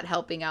just not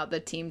helping out the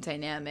team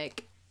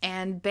dynamic.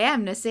 And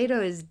bam,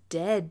 Nacedo is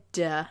dead.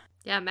 Yeah,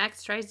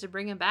 Max tries to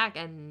bring him back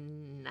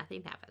and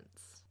nothing happens.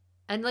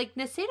 And like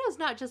Nacedo's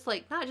not just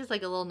like a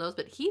little nose,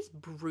 but he's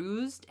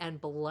bruised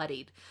and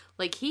bloodied.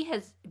 Like he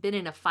has been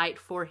in a fight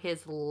for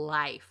his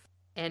life.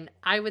 And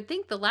I would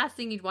think the last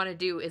thing you'd want to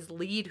do is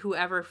lead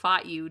whoever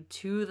fought you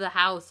to the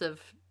house of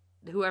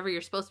whoever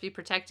you're supposed to be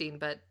protecting,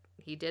 but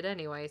he did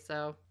anyway,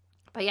 so.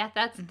 But yeah,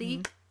 that's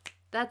the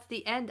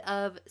end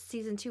of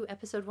season 2,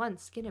 episode 1,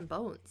 Skin and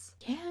Bones.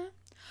 Yeah.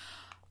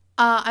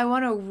 I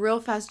want to real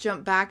fast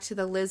jump back to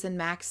the Liz and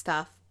Max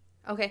stuff.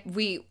 Okay.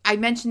 I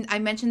mentioned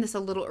this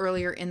a little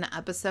earlier in the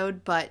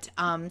episode, but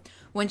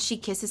when she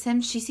kisses him,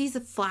 she sees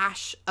a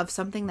flash of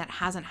something that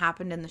hasn't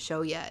happened in the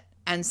show yet.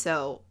 And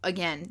so,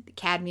 again,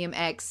 Cadmium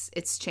X,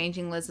 it's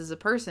changing Liz as a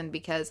person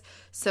because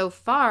so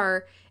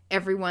far,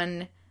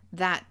 everyone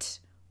that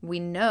we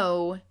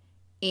know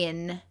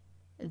in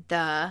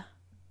the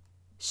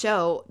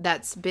show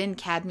that's been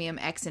Cadmium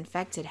X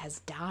infected has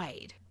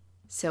died.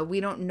 So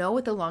we don't know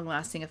what the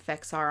long-lasting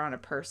effects are on a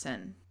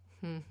person.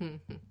 Who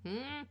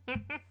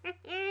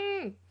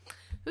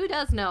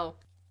does know?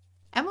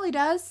 Emily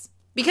does.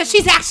 Because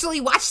she's actually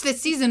watched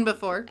this season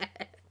before.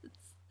 Yes.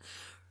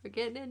 We're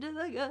getting into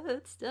the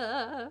good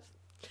stuff.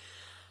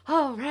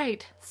 All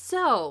right.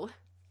 So,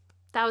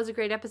 that was a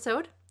great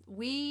episode.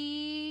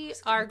 We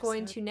are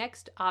going to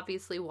next,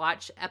 obviously,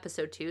 watch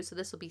episode 2. So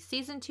this will be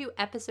season 2,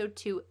 episode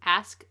 2,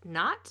 Ask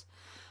Not.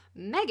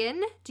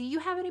 Megan, do you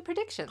have any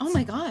predictions? Oh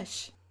my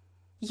gosh.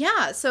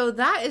 Yeah, so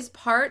that is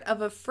part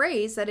of a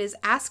phrase that is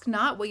ask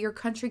not what your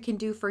country can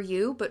do for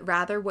you, but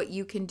rather what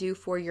you can do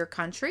for your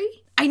country.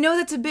 I know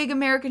that's a big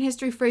American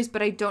history phrase,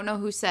 but I don't know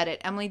who said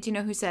it. Emily, do you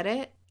know who said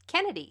it?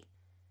 Kennedy.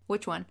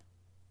 Which one?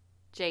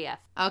 JF.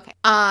 Okay.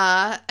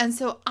 And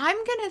so I'm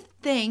going to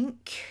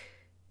think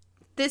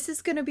this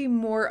is going to be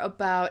more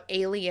about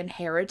alien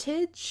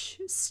heritage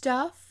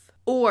stuff.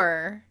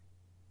 Or,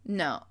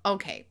 no.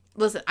 Okay.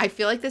 Listen, I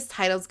feel like this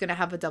title's going to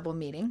have a double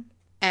meaning.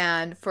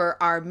 And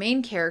for our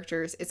main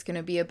characters, it's going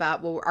to be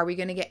about, well, are we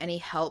going to get any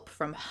help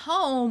from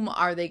home?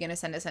 Are they going to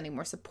send us any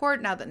more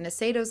support now that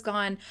Nacedo's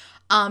gone?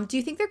 Do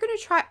you think they're going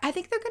to try? I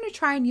think they're going to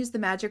try and use the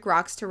magic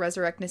rocks to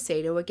resurrect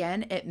Nacedo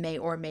again. It may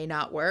or may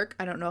not work.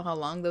 I don't know how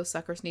long those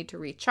suckers need to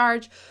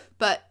recharge,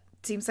 but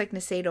it seems like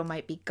Nacedo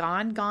might be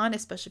gone,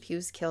 especially if he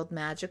was killed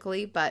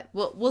magically. But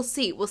we'll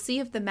see. We'll see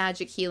if the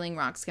magic healing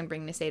rocks can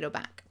bring Nacedo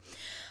back.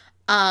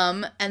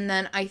 And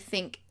then I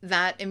think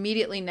that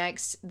immediately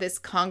next, this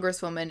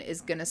congresswoman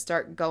is going to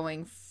start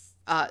going,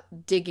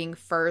 digging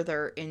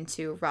further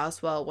into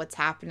Roswell, what's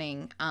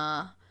happening.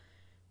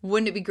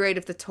 Wouldn't it be great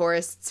if the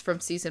tourists from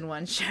season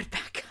 1 showed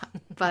back up?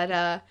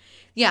 But,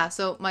 yeah,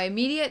 so my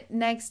immediate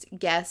next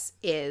guess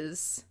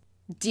is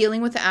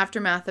dealing with the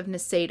aftermath of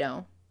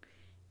Nacedo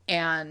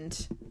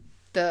and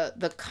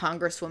the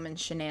congresswoman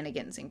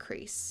shenanigans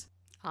increase.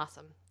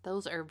 Awesome.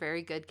 Those are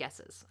very good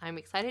guesses. I'm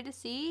excited to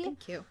see.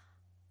 Thank you.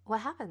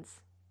 What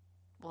happens?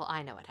 Well,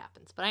 I know what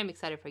happens, but I'm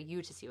excited for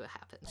you to see what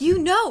happens. You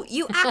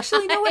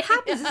actually know what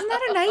happens. Isn't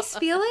that a nice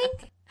feeling?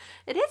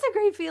 It is a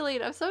great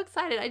feeling. I'm so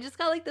excited. I just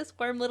got like this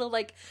warm little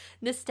like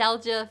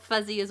nostalgia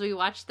fuzzy as we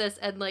watched this,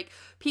 and like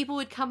people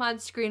would come on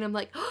screen. I'm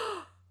like,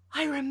 oh,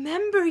 I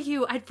remember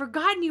you. I'd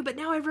forgotten you, but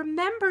now I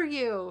remember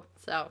you.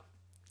 So,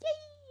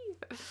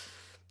 yay!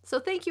 So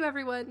thank you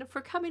everyone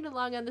for coming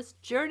along on this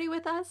journey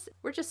with us.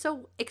 We're just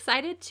so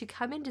excited to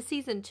come into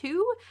season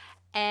 2.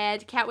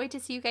 And can't wait to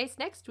see you guys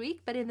next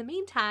week. But in the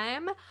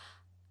meantime,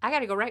 I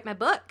gotta go write my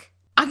book.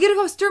 I gotta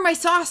go stir my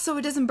sauce so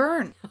it doesn't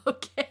burn.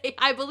 Okay,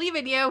 I believe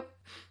in you.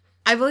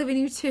 I believe in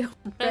you too.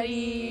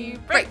 Ready,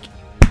 break.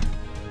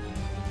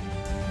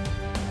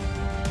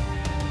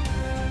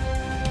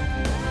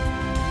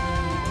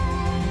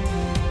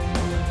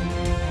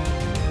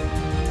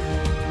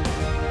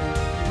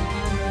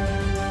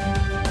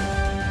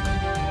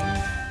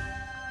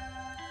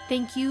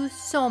 Thank you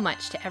so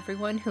much to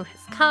everyone who has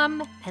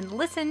come and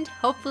listened.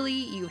 Hopefully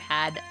you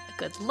had a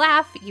good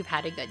laugh, you've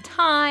had a good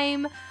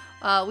time.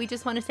 We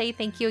just want to say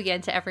thank you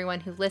again to everyone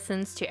who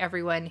listens, to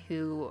everyone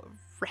who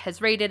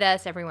has rated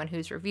us, everyone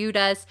who's reviewed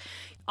us.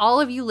 All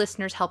of you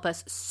listeners help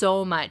us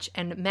so much,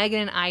 and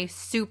Megan and I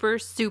super,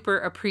 super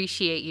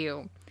appreciate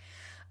you.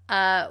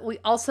 We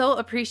also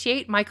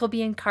appreciate Michael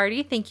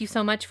Biancardi. Thank you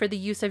so much for the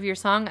use of your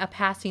song, A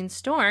Passing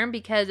Storm,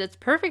 because it's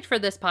perfect for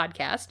this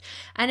podcast,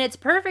 and it's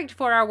perfect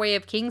for our Way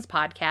of Kings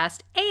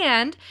podcast,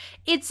 and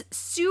it's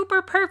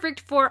super perfect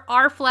for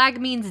Our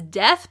Flag Means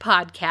Death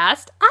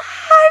podcast.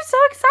 I'm so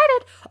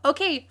excited.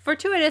 Okay,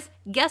 fortuitous,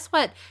 guess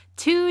what?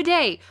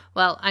 Today,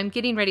 well, I'm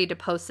getting ready to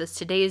post this.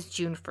 Today is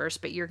June 1st,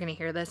 but you're going to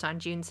hear this on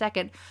June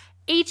 2nd.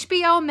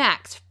 HBO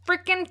Max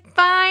freaking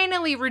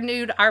finally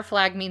renewed Our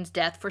Flag Means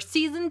Death for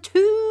season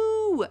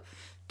 2.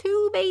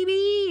 2,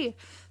 baby.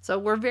 So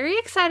we're very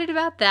excited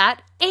about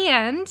that.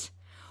 And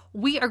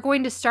we are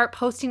going to start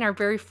posting our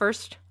very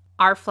first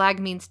Our Flag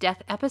Means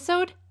Death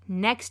episode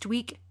next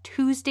week,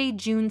 Tuesday,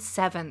 June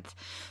 7th.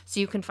 So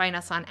you can find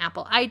us on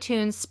Apple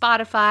iTunes,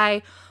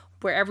 Spotify,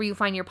 wherever you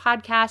find your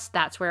podcast.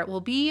 That's where it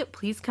will be.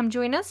 Please come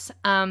join us.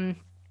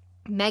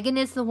 Megan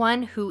is the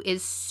one who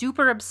is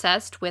super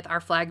obsessed with Our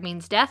Flag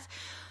Means Death.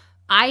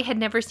 I had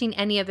never seen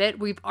any of it.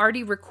 We've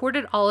already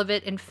recorded all of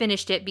it and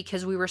finished it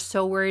because we were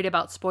so worried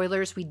about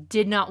spoilers. We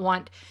did not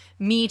want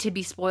me to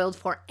be spoiled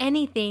for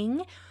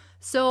anything.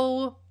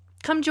 So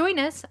come join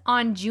us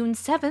on June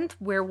 7th,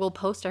 where we'll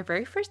post our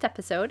very first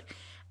episode.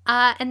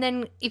 And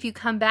then if you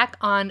come back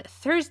on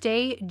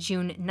Thursday,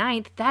 June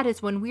 9th, that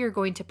is when we are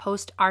going to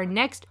post our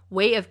next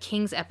Way of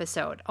Kings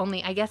episode.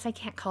 Only I guess I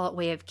can't call it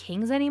Way of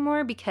Kings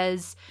anymore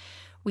because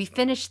we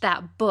finished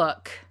that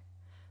book.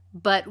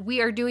 But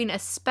we are doing a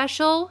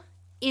special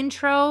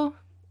interlude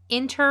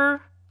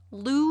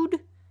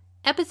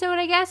episode,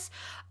 I guess.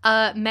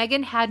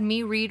 Megan had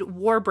me read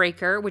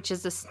Warbreaker, which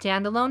is a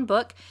standalone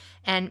book.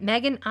 And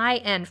Megan, I,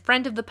 and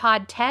friend of the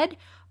pod, Ted,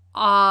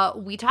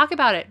 we talk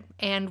about it,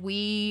 and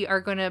we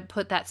are going to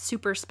put that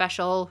super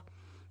special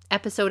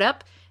episode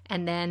up,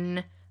 and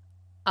then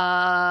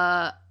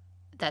that's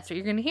what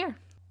you're going to hear.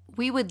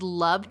 We would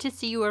love to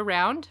see you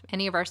around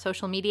any of our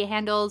social media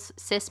handles.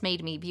 Sis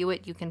Made Me View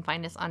It. You can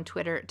find us on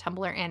Twitter,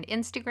 Tumblr, and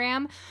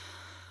Instagram,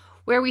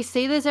 where we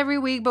say this every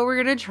week, but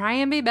we're going to try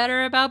and be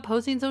better about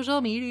posting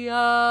social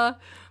media.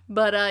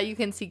 But you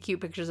can see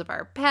cute pictures of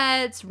our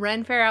pets,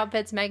 Ren Fair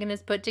outfits Megan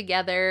has put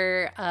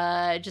together,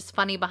 just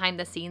funny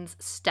behind-the-scenes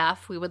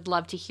stuff. We would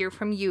love to hear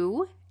from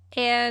you.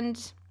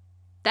 And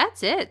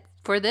that's it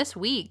for this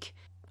week.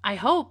 I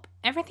hope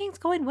everything's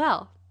going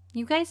well.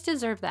 You guys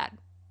deserve that.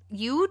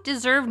 You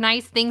deserve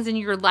nice things in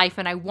your life,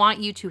 and I want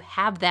you to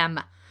have them.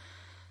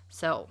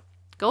 So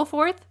go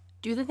forth,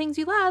 do the things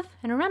you love,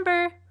 and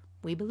remember,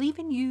 we believe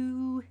in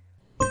you.